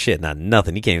getting shit, not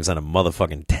nothing. You can't even send a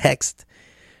motherfucking text.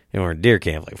 You were in deer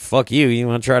camp, like fuck you. You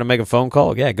want to try to make a phone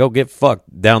call? Yeah, go get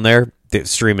fucked down there.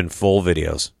 Streaming full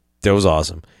videos. It was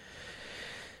awesome.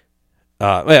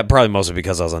 Yeah, probably mostly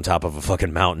because I was on top of a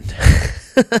fucking mountain.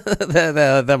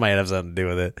 that might have something to do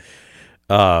with it.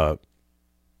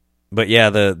 But yeah,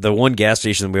 the one gas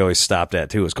station we always stopped at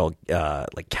too was called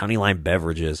like County Line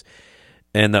Beverages,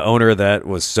 and the owner of that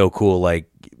was so cool. Like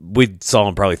we saw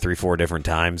him probably 3-4 different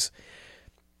times.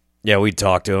 Yeah, we'd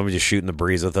talk to him, just shooting the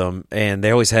breeze with him, and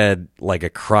they always had like a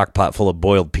crock pot full of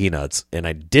boiled peanuts, and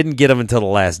I didn't get them until the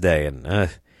last day. And I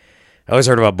always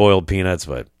heard about boiled peanuts,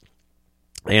 but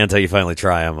until you finally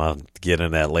try them, I'll get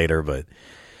into that later. But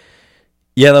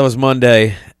yeah, that was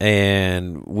Monday,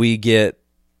 and we get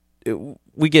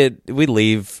we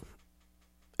leave,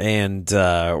 and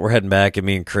we're heading back, and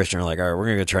me and Christian are like, all right, we're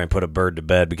gonna go try and put a bird to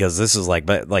bed, because this is like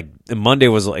Monday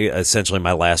was essentially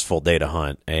my last full day to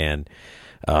hunt, and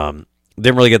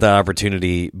didn't really get that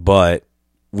opportunity, but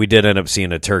we did end up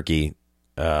seeing a turkey.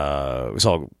 We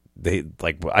saw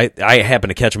I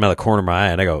happened to catch him out of the corner of my eye,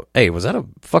 and I go, hey, was that a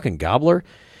fucking gobbler?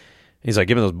 He's like,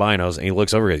 give me those binos, and he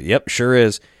looks over and goes, yep, sure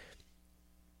is.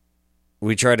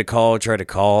 We tried to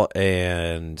call,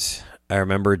 and I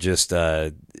remember just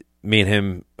me and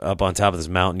him up on top of this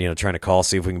mountain, trying to call,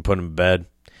 see if we can put him to bed.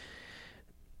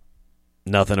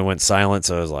 Nothing, it went silent,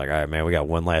 so I was like, all right, man, we got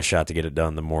one last shot to get it done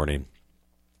in the morning.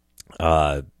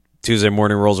 Tuesday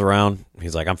morning rolls around.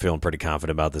 He's like, I'm feeling pretty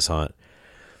confident about this hunt.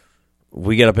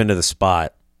 We get up into the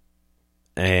spot,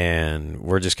 and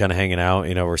we're just kind of hanging out.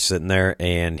 We're sitting there,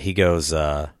 and he goes,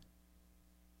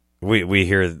 we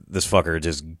hear this fucker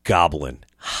just gobbling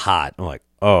hot. I'm like,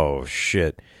 oh,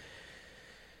 shit.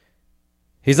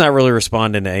 He's not really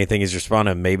responding to anything. He's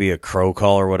responding to maybe a crow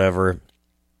call or whatever.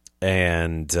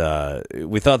 And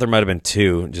we thought there might have been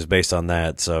two, just based on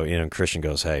that. So, Christian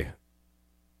goes, hey,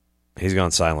 he's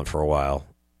gone silent for a while.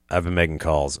 I've been making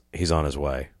calls. He's on his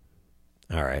way.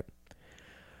 All right.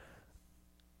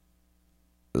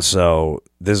 So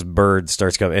this bird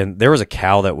starts coming, and there was a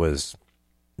cow that was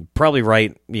probably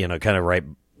right, kind of right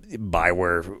by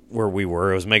where we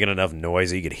were. It was making enough noise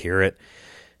that you could hear it.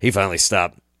 He finally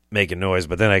stopped making noise,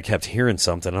 but then I kept hearing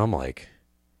something, and I'm like,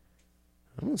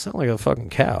 that doesn't sound like a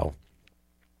fucking cow.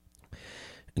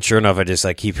 And sure enough,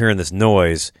 I keep hearing this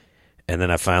noise, and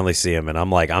then I finally see him, and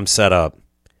I'm set up,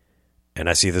 and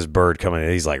I see this bird coming,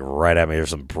 and he's like right at me.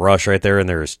 There's some brush right there, and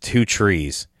there's two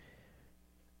trees,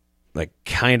 like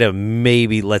kind of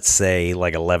maybe, let's say,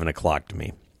 like 11 o'clock to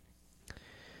me.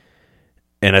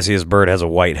 And I see this bird has a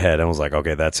white head. I was like,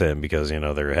 okay, that's him, because,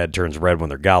 their head turns red when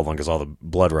they're gobbling because all the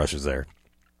blood rushes there.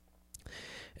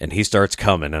 And he starts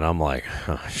coming, and I'm like,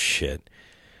 oh, shit.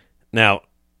 Now,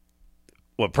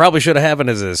 what probably should have happened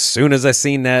is as soon as I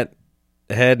seen that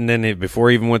head, and then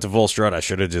before he even went to full strut, I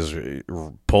should have just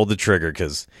pulled the trigger,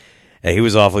 because he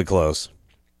was awfully close.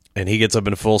 And he gets up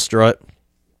in full strut,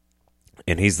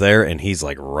 and he's there, and he's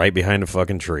like right behind a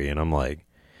fucking tree. And I'm like,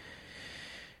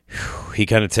 whew. He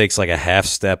kind of takes like a half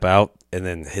step out, and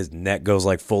then his neck goes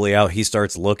like fully out. He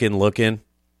starts looking.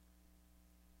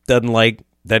 Doesn't like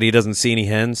that he doesn't see any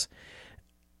hens.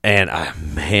 And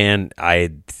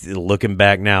I looking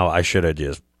back now, I should have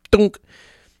just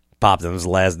popped him. It was the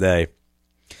last day.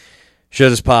 Should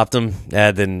have just popped him.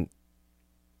 That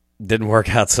didn't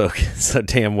work out so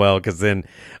damn well, because then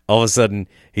all of a sudden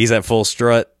he's at full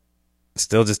strut,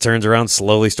 still just turns around,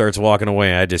 slowly starts walking away,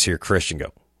 and I just hear Christian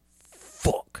go,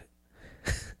 fuck.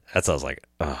 That's how I was like,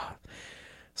 oh.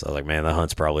 So I was like, man, the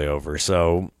hunt's probably over.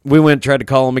 So we went, tried to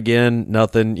call him again.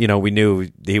 Nothing. We knew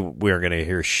we weren't going to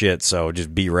hear shit, so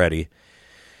just be ready.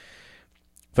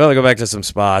 Finally go back to some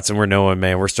spots, and we're knowing,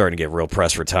 man, we're starting to get real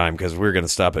pressed for time, because we're going to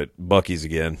stop at Buc-ee's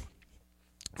again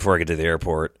before I get to the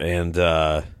airport. And,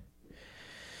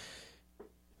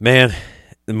 man,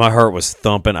 my heart was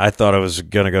thumping. I thought I was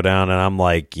going to go down, and I'm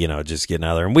like, just getting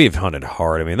out there. And we've hunted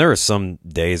hard. I mean, there were some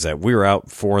days that we were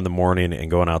out 4 a.m. and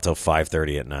going out till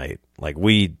 5:30 at night. Like,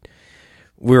 we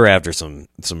were after some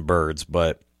birds,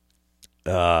 but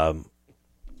yeah,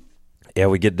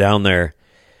 we get down there,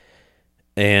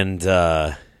 and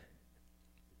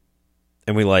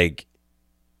we like,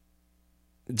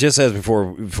 just as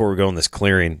before we go in this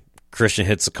clearing, Christian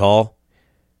hits the call,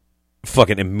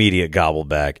 fucking immediate gobble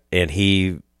back, and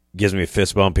he gives me a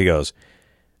fist bump. He goes,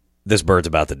 this bird's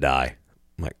about to die.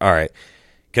 I'm like, all right,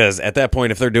 because at that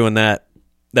point, if they're doing that,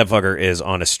 that fucker is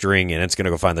on a string, and it's going to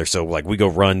go find there. So, like, we go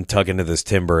run, tuck into this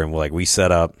timber, and, like, we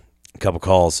set up a couple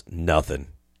calls, nothing.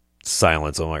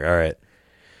 Silence. I'm like, all right.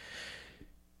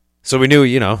 So we knew,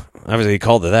 obviously he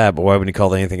called to that, but why wouldn't he call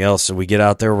to anything else? So we get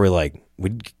out there, we're like,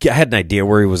 I had an idea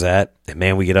where he was at, and,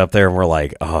 man, we get up there, and we're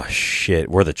like, oh, shit.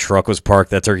 Where the truck was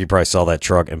parked, that turkey probably saw that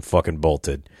truck and fucking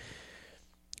bolted.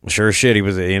 Sure as shit, he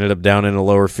ended up down in the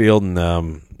lower field, and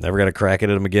never got a crack at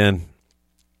him again.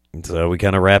 And so we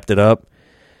kind of wrapped it up.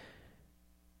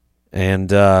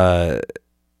 And,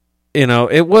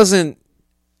 it wasn't,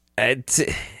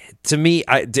 to me,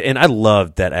 I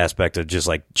loved that aspect of just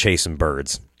like chasing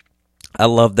birds. I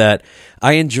love that.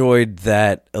 I enjoyed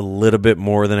that a little bit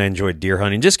more than I enjoyed deer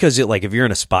hunting, just because like if you're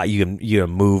in a spot, you can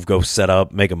move, go set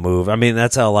up, make a move. I mean,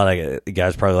 that's how a lot of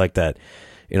guys probably like that,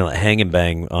 hang and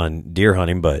bang on deer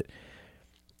hunting. But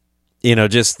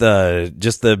just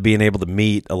the being able to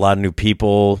meet a lot of new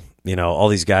people. All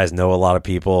these guys know a lot of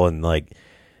people, and like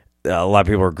a lot of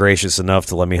people are gracious enough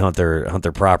to let me hunt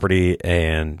their property,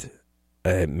 and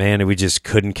man, we just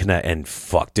couldn't connect. And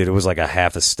fuck, dude, it was like a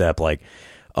half a step. Like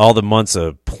all the months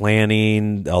of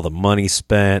planning, all the money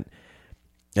spent,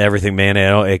 everything, man,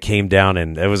 it came down,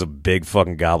 and it was a big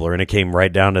fucking gobbler, and it came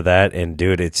right down to that. And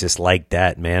dude, it's just like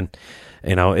that, man.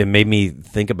 You know, it made me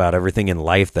think about everything in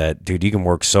life that, dude, you can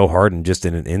work so hard and just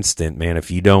in an instant, man.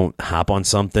 If you don't hop on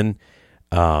something,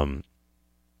 it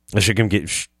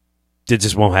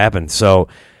just won't happen. So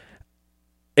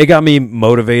it got me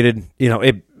motivated. You know,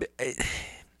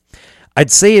 I'd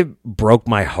say it broke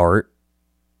my heart,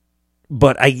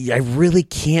 but I really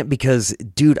can't because,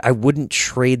 dude, I wouldn't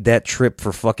trade that trip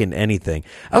for fucking anything.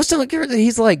 I was telling Garrett,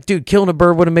 he's like, dude, killing a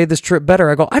bird would have made this trip better.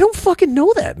 I go, I don't fucking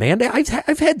know that, man.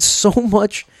 I've had so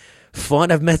much fun.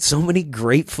 I've met so many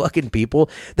great fucking people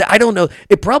that I don't know.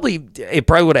 It probably would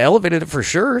have elevated it for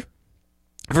sure.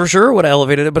 For sure would have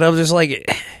elevated it, but I was just like,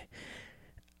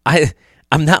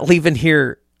 I'm not leaving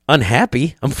here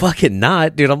unhappy. I'm fucking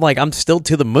not, dude. I'm like, I'm still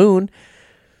to the moon.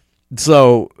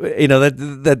 So, you know,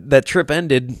 that trip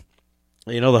ended,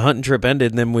 you know, the hunting trip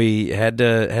ended, and then we had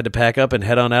to pack up and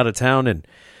head on out of town. And,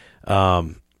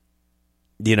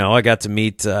 you know, I got to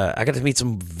meet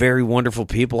some very wonderful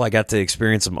people. I got to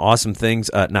experience some awesome things.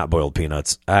 Not boiled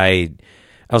peanuts. I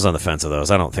was on the fence of those.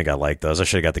 I don't think I liked those. I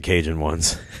should have got the Cajun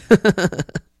ones.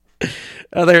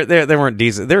 They weren't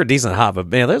decent. They were decent hot, but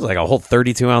man, there's like a whole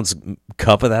 32-ounce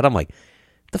cup of that. I'm like,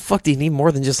 the fuck do you need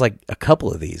more than just like a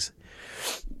couple of these?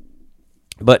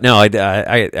 But no,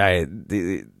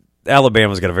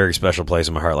 Alabama's got a very special place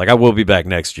in my heart. Like, I will be back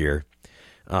next year,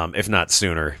 if not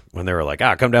sooner. When they were like,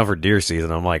 come down for deer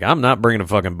season. I'm like, I'm not bringing a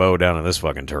fucking bow down in this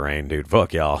fucking terrain, dude.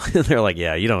 Fuck y'all. They're like,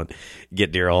 yeah, you don't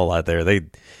get deer a whole lot there.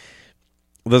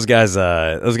 Those guys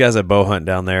that bow hunt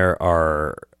down there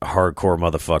are hardcore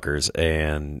motherfuckers,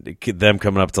 and them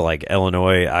coming up to like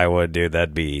Illinois, Iowa, dude,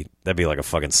 that'd be like a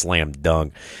fucking slam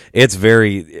dunk. It's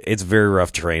very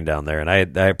rough terrain down there, and I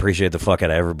appreciate the fuck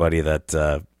out of everybody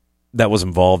that was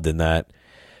involved in that,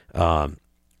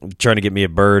 trying to get me a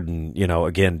bird. And, you know,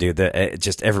 again, dude,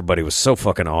 just everybody was so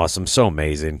fucking awesome, so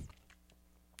amazing,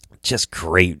 just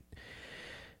great.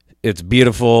 It's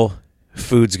beautiful,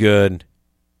 food's good,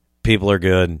 people are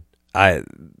good. I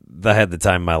had the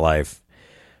time of my life.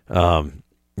 You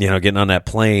know, getting on that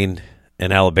plane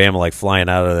in Alabama, like flying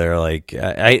out of there, like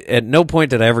I at no point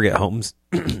did I ever get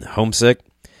homesick.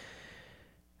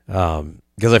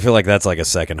 Because I feel like that's like a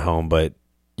second home. But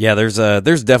yeah, there's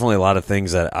definitely a lot of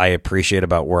things that I appreciate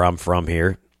about where I'm from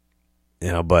here,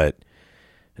 you know. But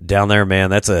down there, man,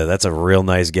 that's a real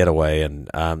nice getaway, and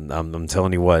I'm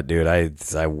telling you what, dude,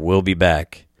 I will be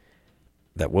back.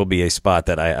 That will be a spot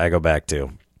that I go back to.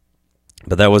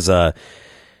 But that was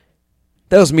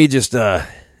me just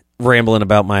rambling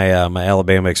about my my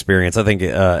Alabama experience. I think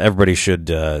everybody should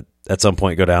at some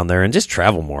point go down there and just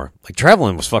travel more. Like,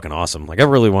 traveling was fucking awesome. Like, I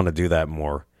really want to do that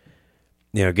more.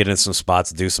 You know, get in some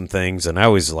spots, do some things. And I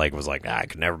always was like, I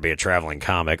could never be a traveling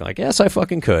comic. Like, yes, I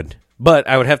fucking could. But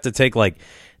I would have to take like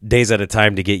days at a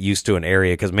time to get used to an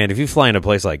area. Because, man, if you fly in a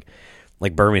place like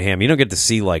Birmingham, you don't get to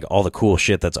see like all the cool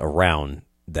shit that's around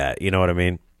that. You know what I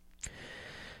mean?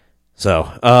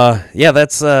 So, yeah,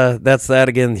 that's that.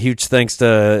 Again, huge thanks to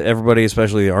everybody,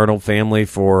 especially the Arnold family,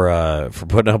 for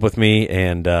putting up with me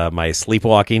and my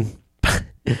sleepwalking.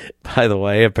 By the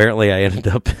way, apparently I ended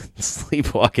up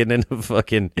sleepwalking into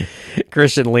fucking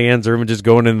Christian Leanne's room and just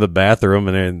going into the bathroom,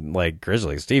 and then like Christian,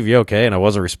 like, Steve, you okay? And I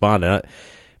wasn't responding.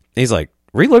 He's like,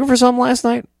 were you looking for something last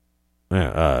night?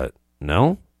 No.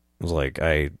 I was like,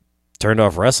 I turned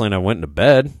off wrestling, I went into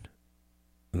bed,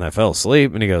 and I fell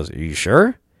asleep. And he goes, are you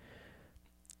sure?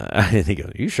 And he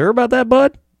goes, you sure about that,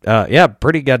 bud? Yeah,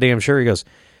 pretty goddamn sure. He goes,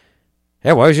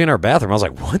 yeah, why was you in our bathroom? I was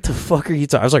like, what the fuck are you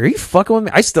talking? I was like, are you fucking with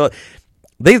me?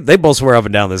 They both swear up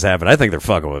and down this happened. I think they're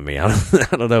fucking with me. I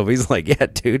don't know. But he's like, yeah,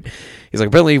 dude. He's like,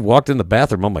 apparently he walked in the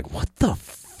bathroom. I'm like, what the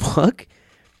fuck?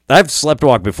 I've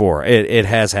sleptwalked before. It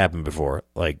has happened before.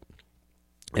 Like,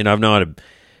 you know, I've known how to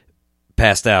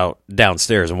passed out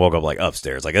downstairs and woke up like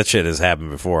upstairs. Like, that shit has happened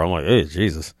before. I'm like, hey,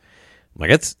 Jesus. I'm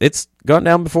like, it's gone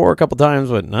down before a couple times,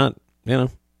 but not, you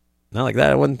know, not like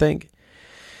that, I wouldn't think.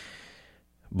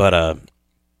 But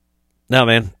no,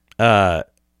 man,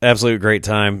 absolute great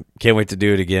time. Can't wait to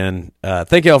do it again.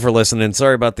 Thank y'all for listening.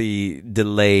 Sorry about the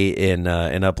delay in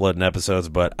uploading episodes,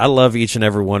 but I love each and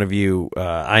every one of you.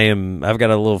 I've got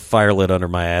a little fire lit under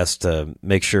my ass to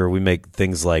make sure we make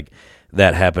things like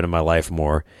that happen in my life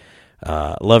more.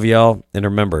 Love y'all, and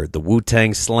remember, the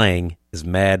Wu-Tang slang is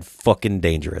mad fucking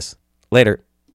dangerous. Later.